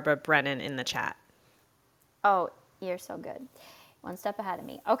put Barbara Brennan in the chat. Oh, you're so good. One step ahead of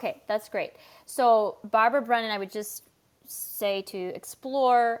me. Okay, that's great. So Barbara Brennan, I would just say to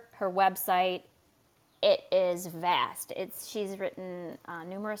explore her website. It is vast. She's written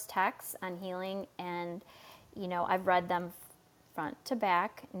numerous texts on healing, and I've read them front to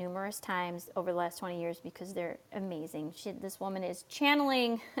back numerous times over the last 20 years because they're amazing. This woman is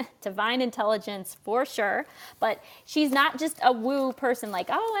channeling divine intelligence for sure, but she's not just a woo person like,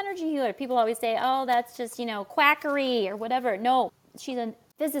 oh, energy healer. People always say, oh, that's just, quackery or whatever. No, she's a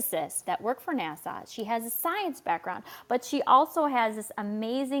physicist that worked for NASA. She has a science background, but she also has this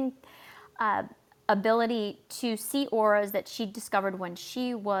amazing ability to see auras that she discovered when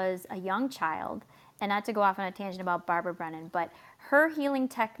she was a young child. And not to go off on a tangent about Barbara Brennan, but her healing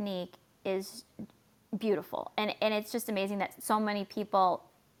technique is beautiful. And it's just amazing that so many people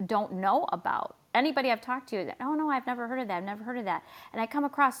don't know about. Anybody I've talked to, oh no, I've never heard of that, I've never heard of that. And I come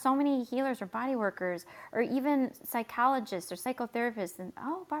across so many healers or body workers or even psychologists or psychotherapists, and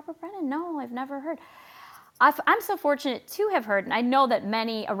oh, Barbara Brennan, no, I've never heard. I'm so fortunate to have heard, and I know that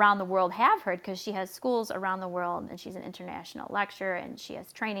many around the world have heard because she has schools around the world and she's an international lecturer and she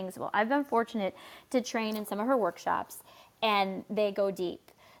has trainings. Well, I've been fortunate to train in some of her workshops, and they go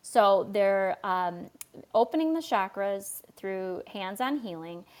deep. So they're opening the chakras through hands-on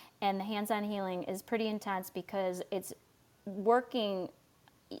healing, and the hands-on healing is pretty intense because it's working,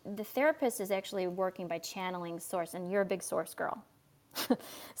 the therapist is actually working by channeling source, and you're a big source girl.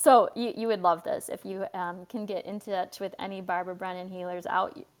 So you would love this if you can get in touch with any Barbara Brennan healers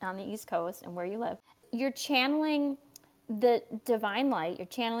out on the East Coast and where you live. You're channeling the divine light, you're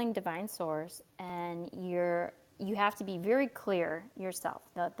channeling divine source, and you have to be very clear yourself.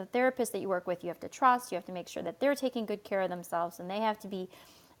 The therapist that you work with, you have to trust, you have to make sure that they're taking good care of themselves, and they have to be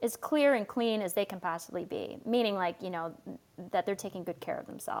as clear and clean as they can possibly be, meaning that they're taking good care of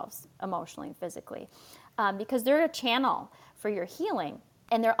themselves emotionally and physically, because they're a channel for your healing.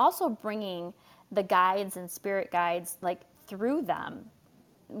 And they're also bringing the guides and spirit guides through them.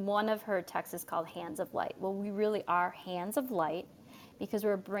 One of her texts is called Hands of Light. Well, we really are hands of light because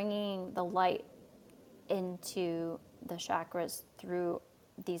we're bringing the light into the chakras through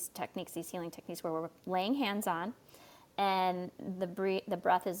these techniques, these healing techniques where we're laying hands on. And the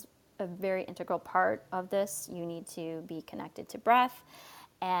breath is a very integral part of this. You need to be connected to breath,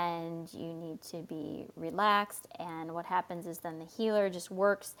 and you need to be relaxed. And what happens is then the healer just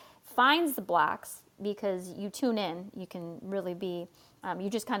finds the blocks, because you tune in. You can really be, you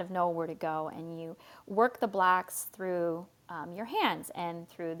just kind of know where to go, and you work the blocks through your hands and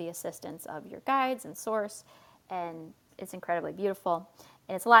through the assistance of your guides and source. And it's incredibly beautiful.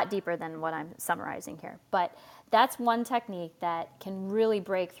 And it's a lot deeper than what I'm summarizing here. But that's one technique that can really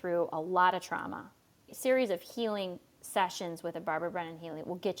break through a lot of trauma. A series of healing sessions with a Barbara Brennan healing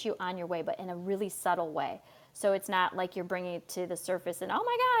will get you on your way, but in a really subtle way. So it's not like you're bringing it to the surface and, oh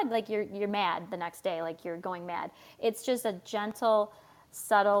my God, like you're mad the next day, like you're going mad. It's just a gentle,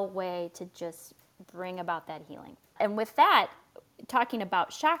 subtle way to just bring about that healing. And with that, talking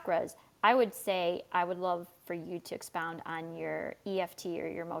about chakras, I would say I would love for you to expound on your EFT or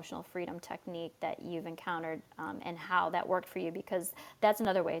your emotional freedom technique that you've encountered, and how that worked for you, because that's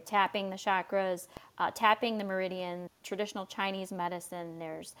another way of tapping the chakras, tapping the meridian. Traditional Chinese medicine,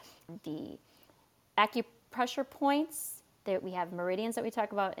 there's the acupressure points. That we have meridians that we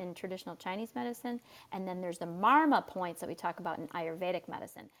talk about in traditional Chinese medicine, and then there's the marma points that we talk about in Ayurvedic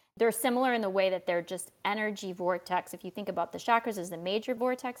medicine. They're similar in the way that they're just energy vortex. If you think about the chakras as the major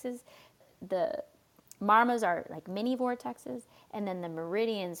vortexes, the marmas are like mini vortexes, and then the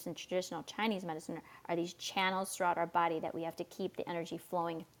meridians in traditional Chinese medicine are these channels throughout our body that we have to keep the energy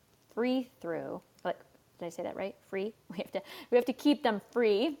flowing free through. Did I say that right? Free? We have to keep them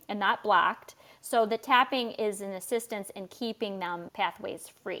free and not blocked. So the tapping is an assistance in keeping them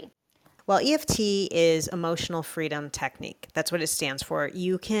pathways free. Well, EFT is emotional freedom technique. That's what it stands for.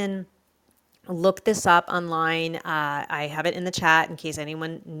 You can look this up online. I have it in the chat in case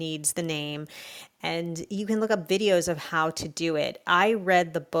anyone needs the name. And you can look up videos of how to do it. I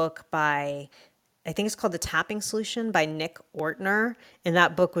read the book by, I think it's called The Tapping Solution by Nick Ortner. And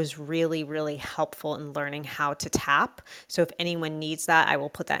that book was really, really helpful in learning how to tap. So if anyone needs that, I will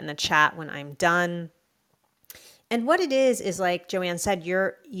put that in the chat when I'm done. And what it is like Joanne said,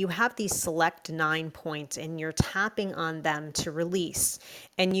 you have these select 9 points and you're tapping on them to release.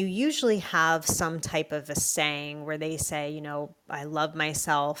 And you usually have some type of a saying where they say, I love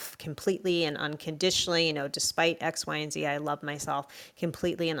myself completely and unconditionally, despite X, Y, and Z, I love myself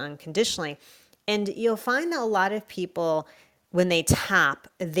completely and unconditionally. And you'll find that a lot of people, when they tap,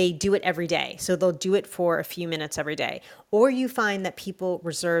 they do it every day. So they'll do it for a few minutes every day. Or you find that people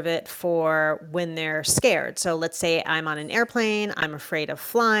reserve it for when they're scared. So let's say I'm on an airplane, I'm afraid of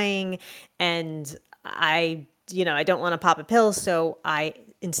flying, and I don't want to pop a pill, so I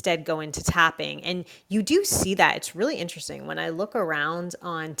instead go into tapping. And you do see that. It's really interesting. When I look around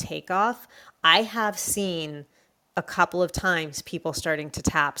on Takeoff, I have seen a couple of times people starting to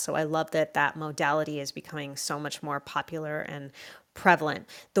tap. So I love that modality is becoming so much more popular and prevalent.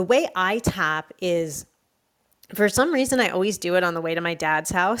 The way I tap is, for some reason, I always do it on the way to my dad's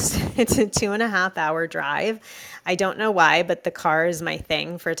house. It's a 2.5 hour drive. I don't know why, but the car is my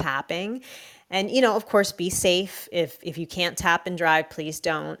thing for tapping. And, of course, be safe. If you can't tap and drive, please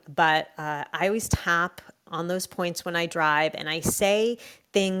don't. But I always tap on those points when I drive, and I say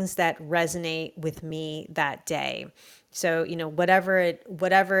things that resonate with me that day. So, whatever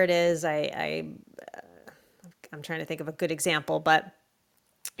it is, I'm trying to think of a good example, but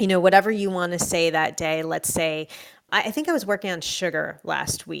whatever you want to say that day. Let's say, I think I was working on sugar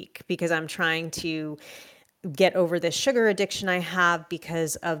last week because I'm trying to get over this sugar addiction I have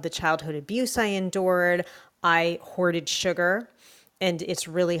because of the childhood abuse I endured. I hoarded sugar, and it's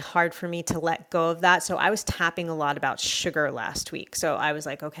really hard for me to let go of that. So I was tapping a lot about sugar last week. So I was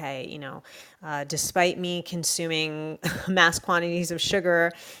like, okay, despite me consuming mass quantities of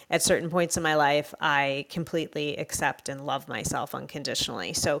sugar at certain points in my life, I completely accept and love myself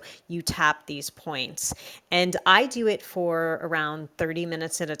unconditionally. So you tap these points. And I do it for around 30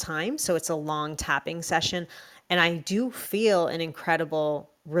 minutes at a time. So it's a long tapping session. And I do feel an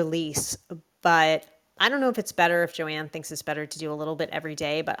incredible release, but I don't know if it's better, if Joanne thinks it's better to do a little bit every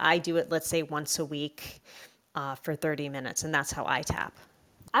day, but I do it, let's say, once a week for 30 minutes, and that's how I tap.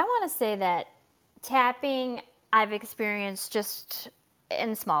 I want to say that tapping I've experienced just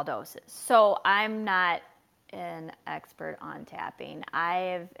in small doses. So I'm not an expert on tapping. I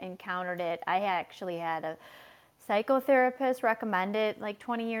have encountered it. I actually had a psychotherapist recommend it like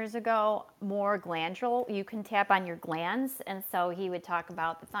 20 years ago, more glandular. You can tap on your glands. And so he would talk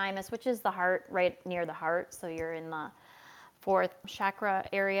about the thymus, which is the heart, right near the heart. So you're in the fourth chakra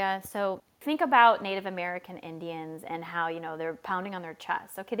area. So think about Native American Indians and how, they're pounding on their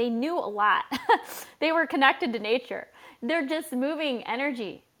chest. Okay, they knew a lot. They were connected to nature. They're just moving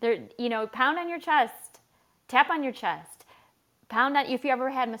energy. They're, pound on your chest, tap on your chest. Pound on, if you ever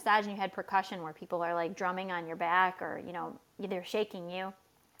had massage and you had percussion where people are like drumming on your back or, they're shaking you.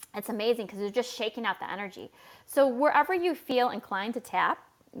 It's amazing because they're just shaking out the energy. So wherever you feel inclined to tap,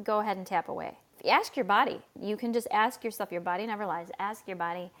 go ahead and tap away. Ask your body. You can just ask yourself, your body never lies. Ask your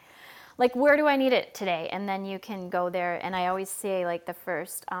body, like, where do I need it today? And then you can go there. And I always say, like, the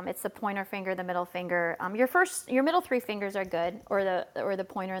first, it's the pointer finger, the middle finger. Your middle 3 fingers are good, or the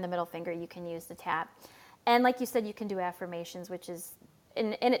pointer and the middle finger you can use to tap. And like you said, you can do affirmations, which is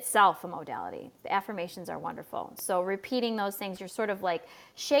in itself a modality. The affirmations are wonderful. So repeating those things, you're sort of like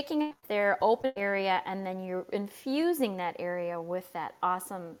shaking their open area, and then you're infusing that area with that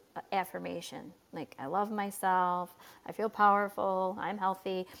awesome affirmation. Like, I love myself, I feel powerful, I'm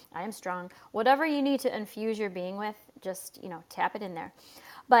healthy, I am strong. Whatever you need to infuse your being with, just, tap it in there.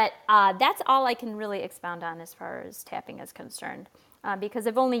 But that's all I can really expound on as far as tapping is concerned. Because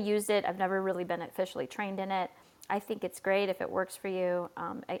I've only used it. I've never really been officially trained in it. I think it's great if it works for you.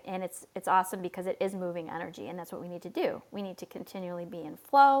 And it's awesome because it is moving energy, and that's what we need to do. We need to continually be in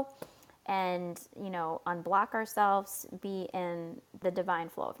flow and, unblock ourselves, be in the divine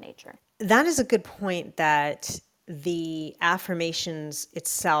flow of nature. That is a good point, that the affirmations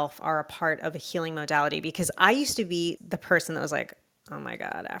itself are a part of a healing modality, because I used to be the person that was like, oh my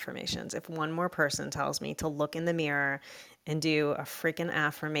God, affirmations. If one more person tells me to look in the mirror and do a freaking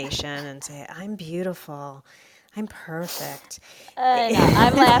affirmation and say, I'm beautiful, I'm perfect. No,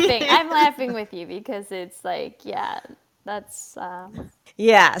 I'm laughing. I'm laughing with you because it's like, yeah. That's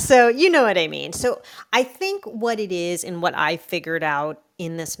Yeah, so you know what I mean. So I think what it is and what I figured out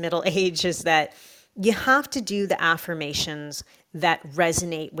in this middle age is that you have to do the affirmations that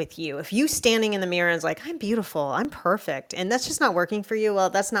resonate with you. If you standing in the mirror is like, I'm beautiful, I'm perfect, and that's just not working for you, well,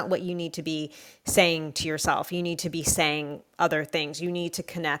 that's not what you need to be saying to yourself. You need to be saying other things. You need to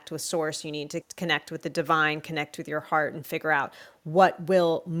connect with source. You need to connect with the divine, connect with your heart, and figure out what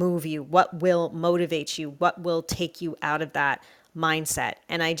will move you, what will motivate you, what will take you out of that mindset.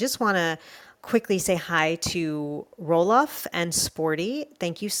 And I just want to quickly say hi to Roloff and Sporty.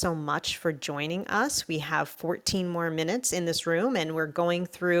 Thank you so much for joining us. We have 14 more minutes in this room, and we're going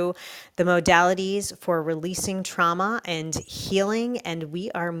through the modalities for releasing trauma and healing. And we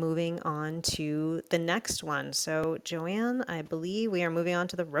are moving on to the next one. So, Joanne, I believe we are moving on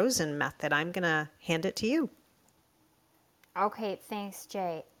to the Rosen method. I'm going to hand it to you. okay. Thanks,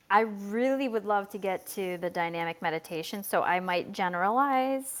 Jay. I really would love to get to the dynamic meditation, so I might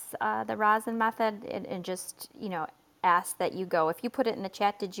generalize the rosin method and just ask that you go. If you put it in the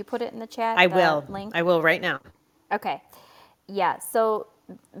chat, did you put it in the chat? I The will. link. I will right now. Okay. Yeah. So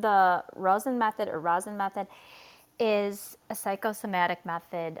the rosin method is a psychosomatic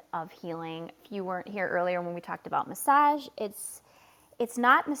method of healing. If you weren't here earlier when we talked about massage, it's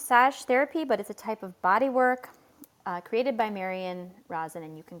not massage therapy, but it's a type of body work created by Marion Rosin,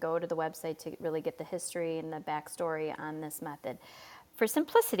 and you can go to the website to really get the history and the backstory on this method. For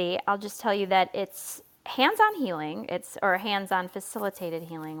simplicity, I'll just tell you that it's hands-on healing, or hands-on facilitated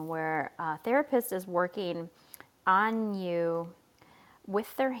healing, where a therapist is working on you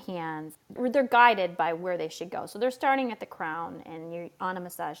with their hands. They're guided by where they should go. So they're starting at the crown, and you're on a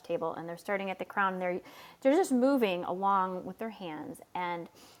massage table, and they're starting at the crown, and they're just moving along with their hands. And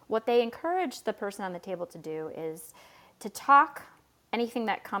what they encourage the person on the table to do is to talk anything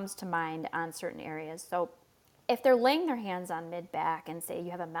that comes to mind on certain areas. So if they're laying their hands on mid back and say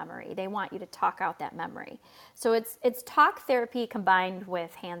you have a memory, they want you to talk out that memory. So it's talk therapy combined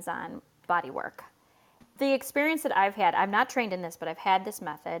with hands-on body work. The experience that I've had, I'm not trained in this, but I've had this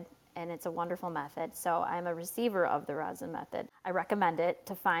method, and it's a wonderful method. So I'm a receiver of the rosin method. I recommend it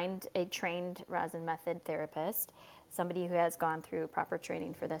to find a trained rosin method therapist, somebody who has gone through proper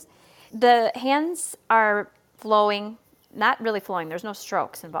training for this. The hands are flowing, not really flowing, there's no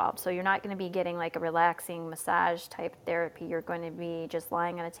strokes involved. So you're not going to be getting like a relaxing massage type therapy. You're going to be just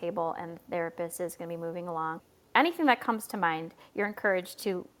lying on a table, and the therapist is going to be moving along. Anything that comes to mind, you're encouraged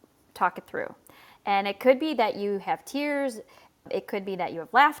to talk it through. And it could be that you have tears. It could be that you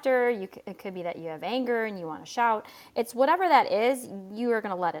have laughter. It could be that you have anger and you want to shout. It's whatever that is, you are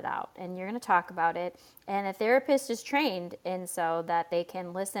going to let it out and you're going to talk about it. And a therapist is trained in so that they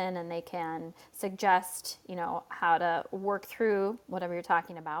can listen and they can suggest, how to work through whatever you're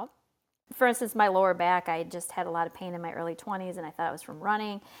talking about. For instance, my lower back, I just had a lot of pain in my early 20s, and I thought it was from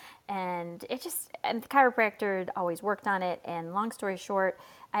running. And the chiropractor always worked on it. And long story short,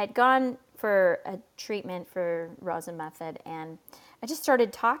 I had gone for a treatment for rosin method, and I just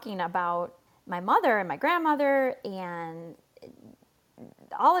started talking about my mother and my grandmother, and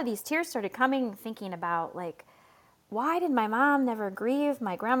all of these tears started coming, thinking about like, why did my mom never grieve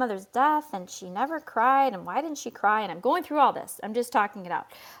my grandmother's death, and she never cried, and why didn't she cry? And I'm going through all this. I'm just talking it out.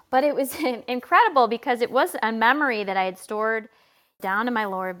 But it was incredible because it was a memory that I had stored down in my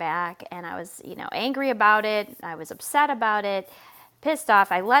lower back, and I was, angry about it. I was upset about it, pissed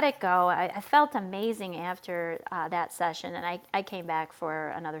off. I let it go. I felt amazing after that session, and I came back for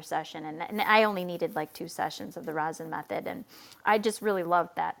another session, and I only needed like 2 sessions of the rosin method, and I just really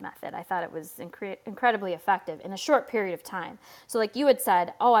loved that method. I thought it was incredibly effective in a short period of time. So like you had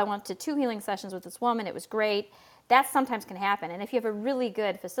said, oh, I went to 2 healing sessions with this woman. It was great. That sometimes can happen, and if you have a really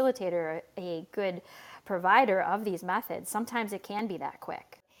good facilitator, a good provider of these methods, sometimes it can be that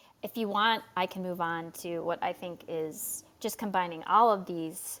quick. If you want, I can move on to what I think is just combining all of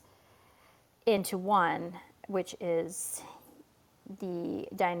these into one, which is the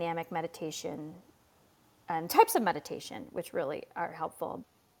dynamic meditation and types of meditation, which really are helpful.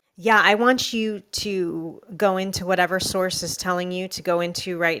 Yeah, I want you to go into whatever source is telling you to go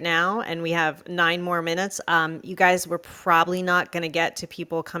into right now. And we have 9 more minutes. You guys, we're probably not going to get to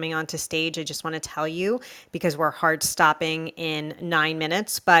people coming onto stage. I just want to tell you because we're hard stopping in 9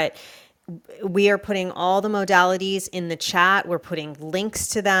 minutes. But we are putting all the modalities in the chat. We're putting links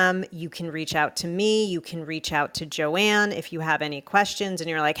to them. You can reach out to me. You can reach out to Joanne if you have any questions and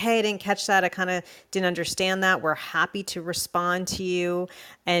you're like, hey, I didn't catch that. I kind of didn't understand that. We're happy to respond to you.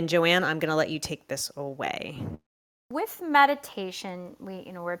 And Joanne, I'm going to let you take this away. With meditation,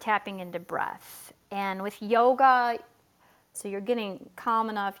 we're tapping into breath. And with yoga, So you're getting calm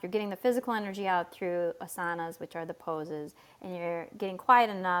enough, you're getting the physical energy out through asanas, which are the poses, and you're getting quiet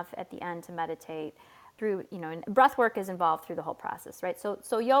enough at the end to meditate through, and breath work is involved through the whole process, right?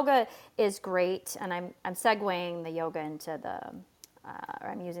 So yoga is great, and I'm segueing the yoga into or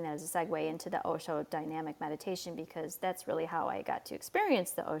I'm using that as a segue into the Osho dynamic meditation, because that's really how I got to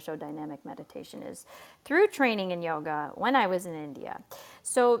experience the Osho dynamic meditation, is through training in yoga when I was in India.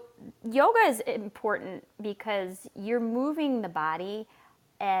 So yoga is important because you're moving the body,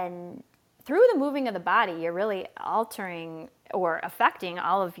 and through the moving of the body, you're really altering or affecting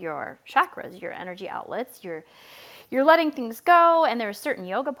all of your chakras, your energy outlets. You're letting things go, and there are certain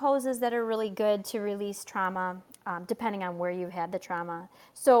yoga poses that are really good to release trauma, depending on where you've had the trauma.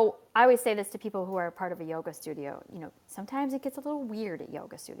 So I always say this to people who are part of a yoga studio. Sometimes it gets a little weird at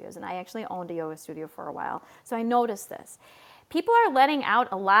yoga studios, and I actually owned a yoga studio for a while, so I noticed this. People are letting out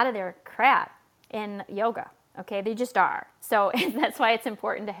a lot of their crap in yoga. Okay, they just are. So that's why it's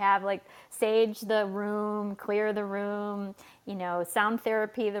important to have, like, sage the room, clear the room, sound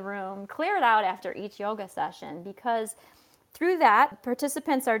therapy the room, clear it out after each yoga session, because through that,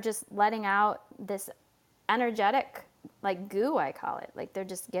 participants are just letting out this energetic, like, goo, I call it. Like, they're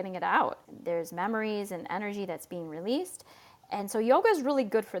just getting it out. There's memories and energy that's being released. And so yoga is really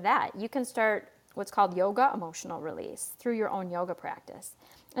good for that. You can start what's called yoga emotional release through your own yoga practice.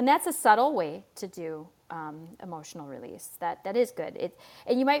 And that's a subtle way to do emotional release. That is good.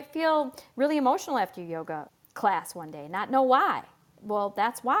 And you might feel really emotional after your yoga class one day, not know why. Well,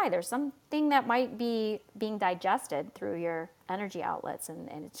 that's why. There's something that might be being digested through your energy outlets, and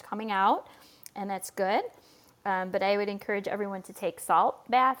it's coming out, and that's good. But I would encourage everyone to take salt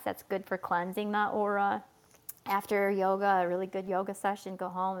baths. That's good for cleansing the aura. After yoga, a really good yoga session, go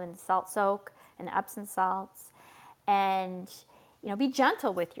home and salt soak and Epsom salts. And, be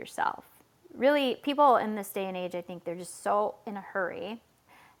gentle with yourself. Really, people in this day and age, I think they're just so in a hurry.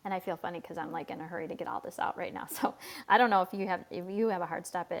 And I feel funny because I'm, like, in a hurry to get all this out right now. So I don't know if you have a hard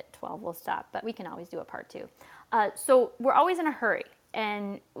stop at 12, we'll stop, but we can always do a part 2. So we're always in a hurry,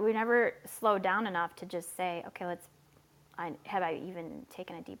 and we never slow down enough to just say, okay, have I even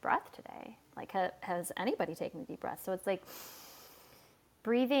taken a deep breath today? Like, has anybody taken a deep breath? So it's like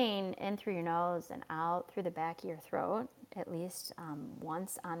breathing in through your nose and out through the back of your throat at least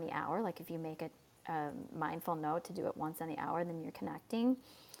once on the hour. Like, if you make a mindful note to do it once on the hour, then you're connecting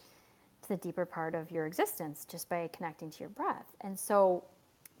to the deeper part of your existence just by connecting to your breath. And so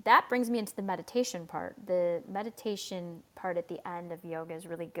that brings me into the meditation part. The meditation part at the end of yoga is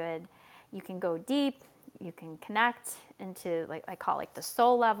really good. You can go deep, you can connect into, like, I call, like, the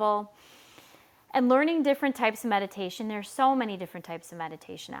soul level. And learning different types of meditation. There's so many different types of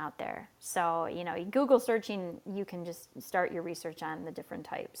meditation out there. So, Google searching, you can just start your research on the different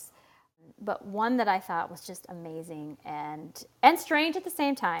types. But one that I thought was just amazing and strange at the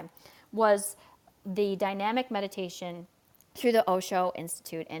same time was the dynamic meditation through the Osho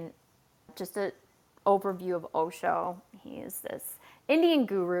Institute. And just an overview of Osho, he is this Indian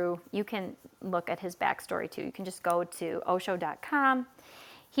guru. You can look at his backstory too. You can just go to osho.com.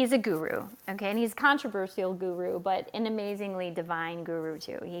 He's a guru, okay, and he's a controversial guru, but an amazingly divine guru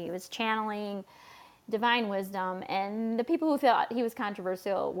too. He was channeling divine wisdom, and the people who thought he was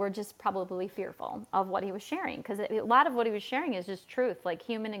controversial were just probably fearful of what he was sharing, because a lot of what he was sharing is just truth, like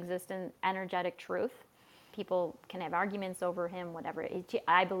human existence, energetic truth. People can have arguments over him, whatever.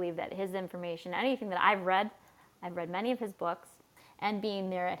 I believe that his information, anything that I've read many of his books, and being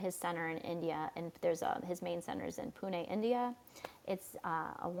there at his center in India, and his main center is in Pune, India. It's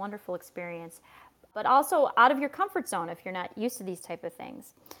a wonderful experience, but also out of your comfort zone if you're not used to these type of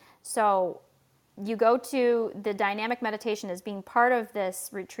things. So you go to the dynamic meditation as being part of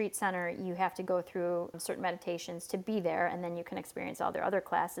this retreat center. You have to go through certain meditations to be there, and then you can experience all their other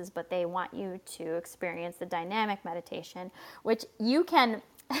classes, but they want you to experience the dynamic meditation, which you can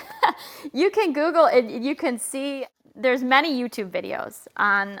you can Google and you can see. There's many YouTube videos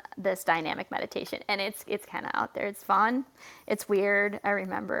on this dynamic meditation, and it's kind of out there. It's fun. It's weird. I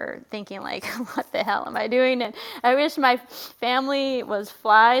remember thinking, like, what the hell am I doing? And I wish my family was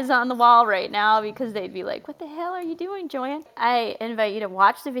flies on the wall right now, because they'd be like, what the hell are you doing, Joanne? I invite you to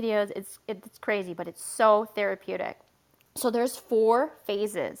watch the videos. It's crazy, but it's so therapeutic. So there's 4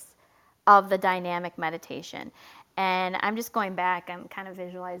 phases of the dynamic meditation. And I'm just going back. I'm kind of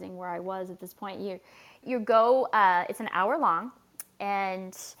visualizing where I was at this point. You go, it's an hour long,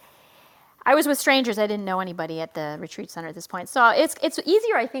 and I was with strangers. I didn't know anybody at the retreat center at this point. So it's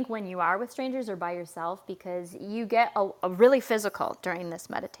easier, I think, when you are with strangers or by yourself because you get a really physical during this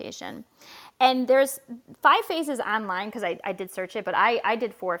meditation. And there's 5 phases online because I did search it, but I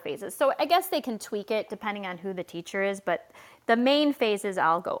did 4 phases. So I guess they can tweak it depending on who the teacher is, but the main phases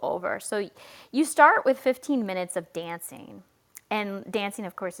I'll go over. So you start with 15 minutes of dancing. And dancing,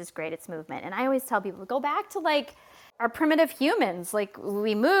 of course, is great. It's movement. And I always tell people, go back to like our primitive humans. Like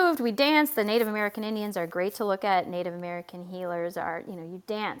we moved, we danced. The Native American Indians are great to look at. Native American healers are, you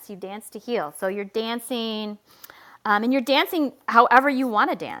dance to heal. So you're dancing, and you're dancing however you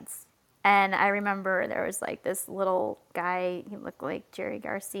want to dance. And I remember there was like this little guy, he looked like Jerry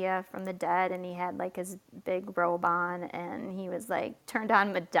Garcia from the Dead, and he had like his big robe on, and he was like turned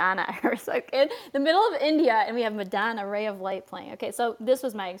on Madonna. I was like in the middle of India, and we have Madonna, Ray of Light playing. Okay, so this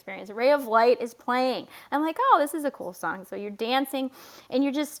was my experience. Ray of Light is playing. I'm like, oh, this is a cool song. So you're dancing, and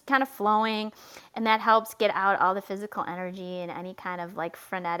you're just kind of flowing, and that helps get out all the physical energy and any kind of like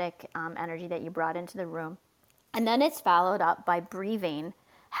frenetic energy that you brought into the room. And then it's followed up by breathing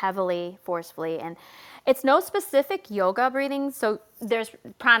heavily, forcefully. And it's no specific yoga breathing. So there's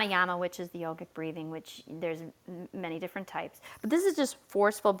pranayama, which is the yogic breathing, which there's many different types. But this is just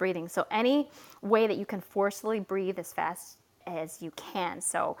forceful breathing. So any way that you can forcefully breathe as fast as you can.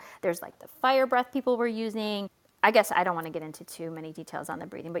 So there's like the fire breath people were using. I guess I don't want to get into too many details on the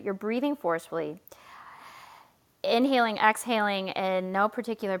breathing, but you're breathing forcefully, inhaling, exhaling in no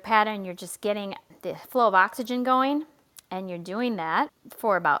particular pattern. You're just getting the flow of oxygen going, and you're doing that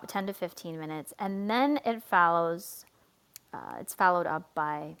for about 10 to 15 minutes. And then it's followed up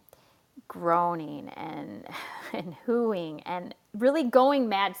by groaning and and hooing and really going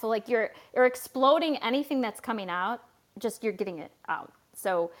mad. So like you're exploding anything that's coming out, just you're getting it out.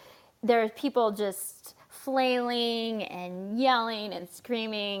 So there's people just flailing and yelling and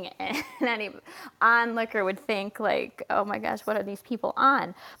screaming, and any onlooker would think like, oh my gosh, what are these people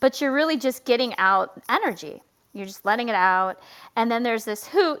on? But you're really just getting out energy. You're just letting it out. And then there's this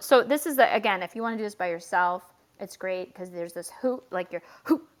hoot. So this is again, if you want to do this by yourself, it's great because there's this hoot, like you're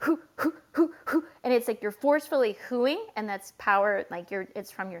hoo, hoo, hoo, hoo, hoo. And it's like you're forcefully hooing, and that's power, like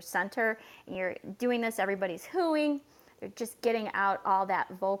it's from your center. And you're doing this, everybody's hooing. You're just getting out all that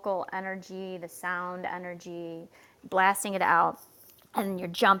vocal energy, the sound energy, blasting it out. And you're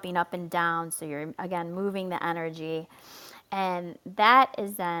jumping up and down. So you're, again, moving the energy. And that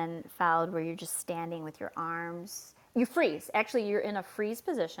is then followed where you're just standing with your arms. You freeze. Actually, you're in a freeze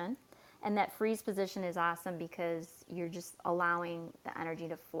position. And that freeze position is awesome because you're just allowing the energy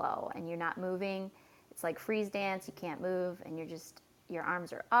to flow and you're not moving. It's like freeze dance. You can't move, and your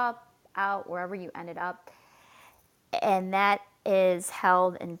arms are up, out, wherever you ended up. And that is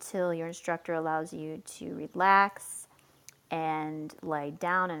held until your instructor allows you to relax and lay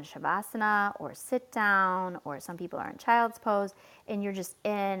down in a shavasana or sit down, or some people are in child's pose, and you're just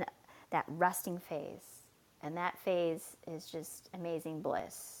in that resting phase. And that phase is just amazing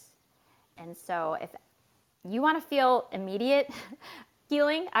bliss. And so if you want to feel immediate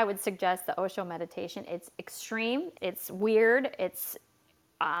healing, I would suggest the Osho meditation. It's extreme, it's weird, it's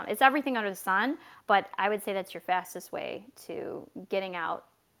everything under the sun, but I would say that's your fastest way to getting out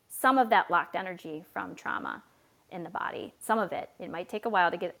some of that locked energy from trauma in the body. Some of it. It might take a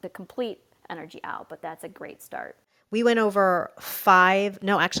while to get the complete energy out, but that's a great start. We went over 5,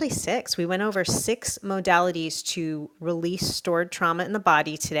 no, actually 6. We went over 6 modalities to release stored trauma in the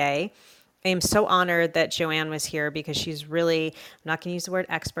body today. I am so honored that Joanne was here because she's really, I'm not going to use the word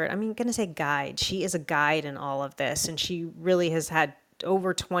expert, I'm going to say guide. She is a guide in all of this, and she really has had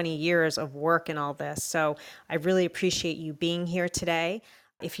over 20 years of work in all this. So I really appreciate you being here today.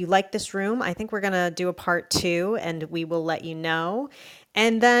 If you like this room, I think we're going to do a part 2, and we will let you know.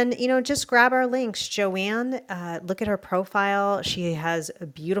 And then, just grab our links. Joanne, look at her profile. She has a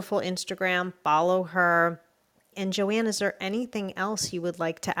beautiful Instagram. Follow her. And Joanne, is there anything else you would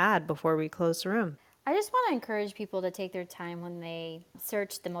like to add before we close the room? I just want to encourage people to take their time when they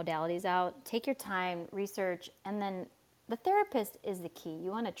search the modalities out. Take your time, research, and then the therapist is the key. You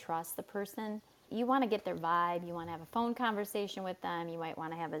want to trust the person. You want to get their vibe. You want to have a phone conversation with them. You might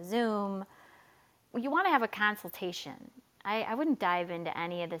want to have a Zoom. You want to have a consultation. I wouldn't dive into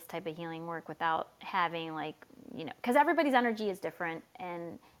any of this type of healing work without having because everybody's energy is different,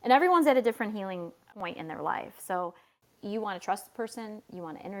 and everyone's at a different healing point in their life. So you want to trust the person. You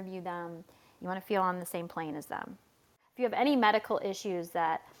want to interview them. You want to feel on the same plane as them. If you have any medical issues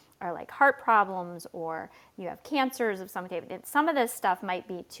that are like heart problems, or you have cancers of some type, some of this stuff might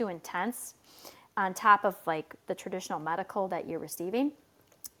be too intense on top of like the traditional medical that you're receiving.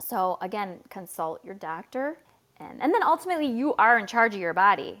 So again, consult your doctor in. And then ultimately, you are in charge of your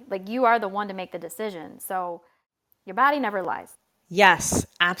body. Like, you are the one to make the decision. So your body never lies. Yes,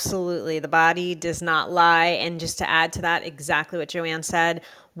 absolutely. The body does not lie. And just to add to that, exactly what Joanne said,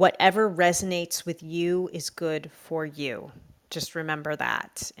 whatever resonates with you is good for you. Just remember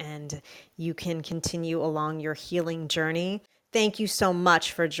that. And you can continue along your healing journey. Thank you so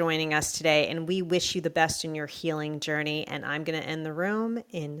much for joining us today. And we wish you the best in your healing journey. And I'm going to end the room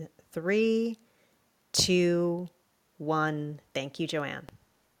in 3, 2, 1. Thank you, Joanne.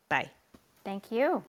 Bye. Thank you.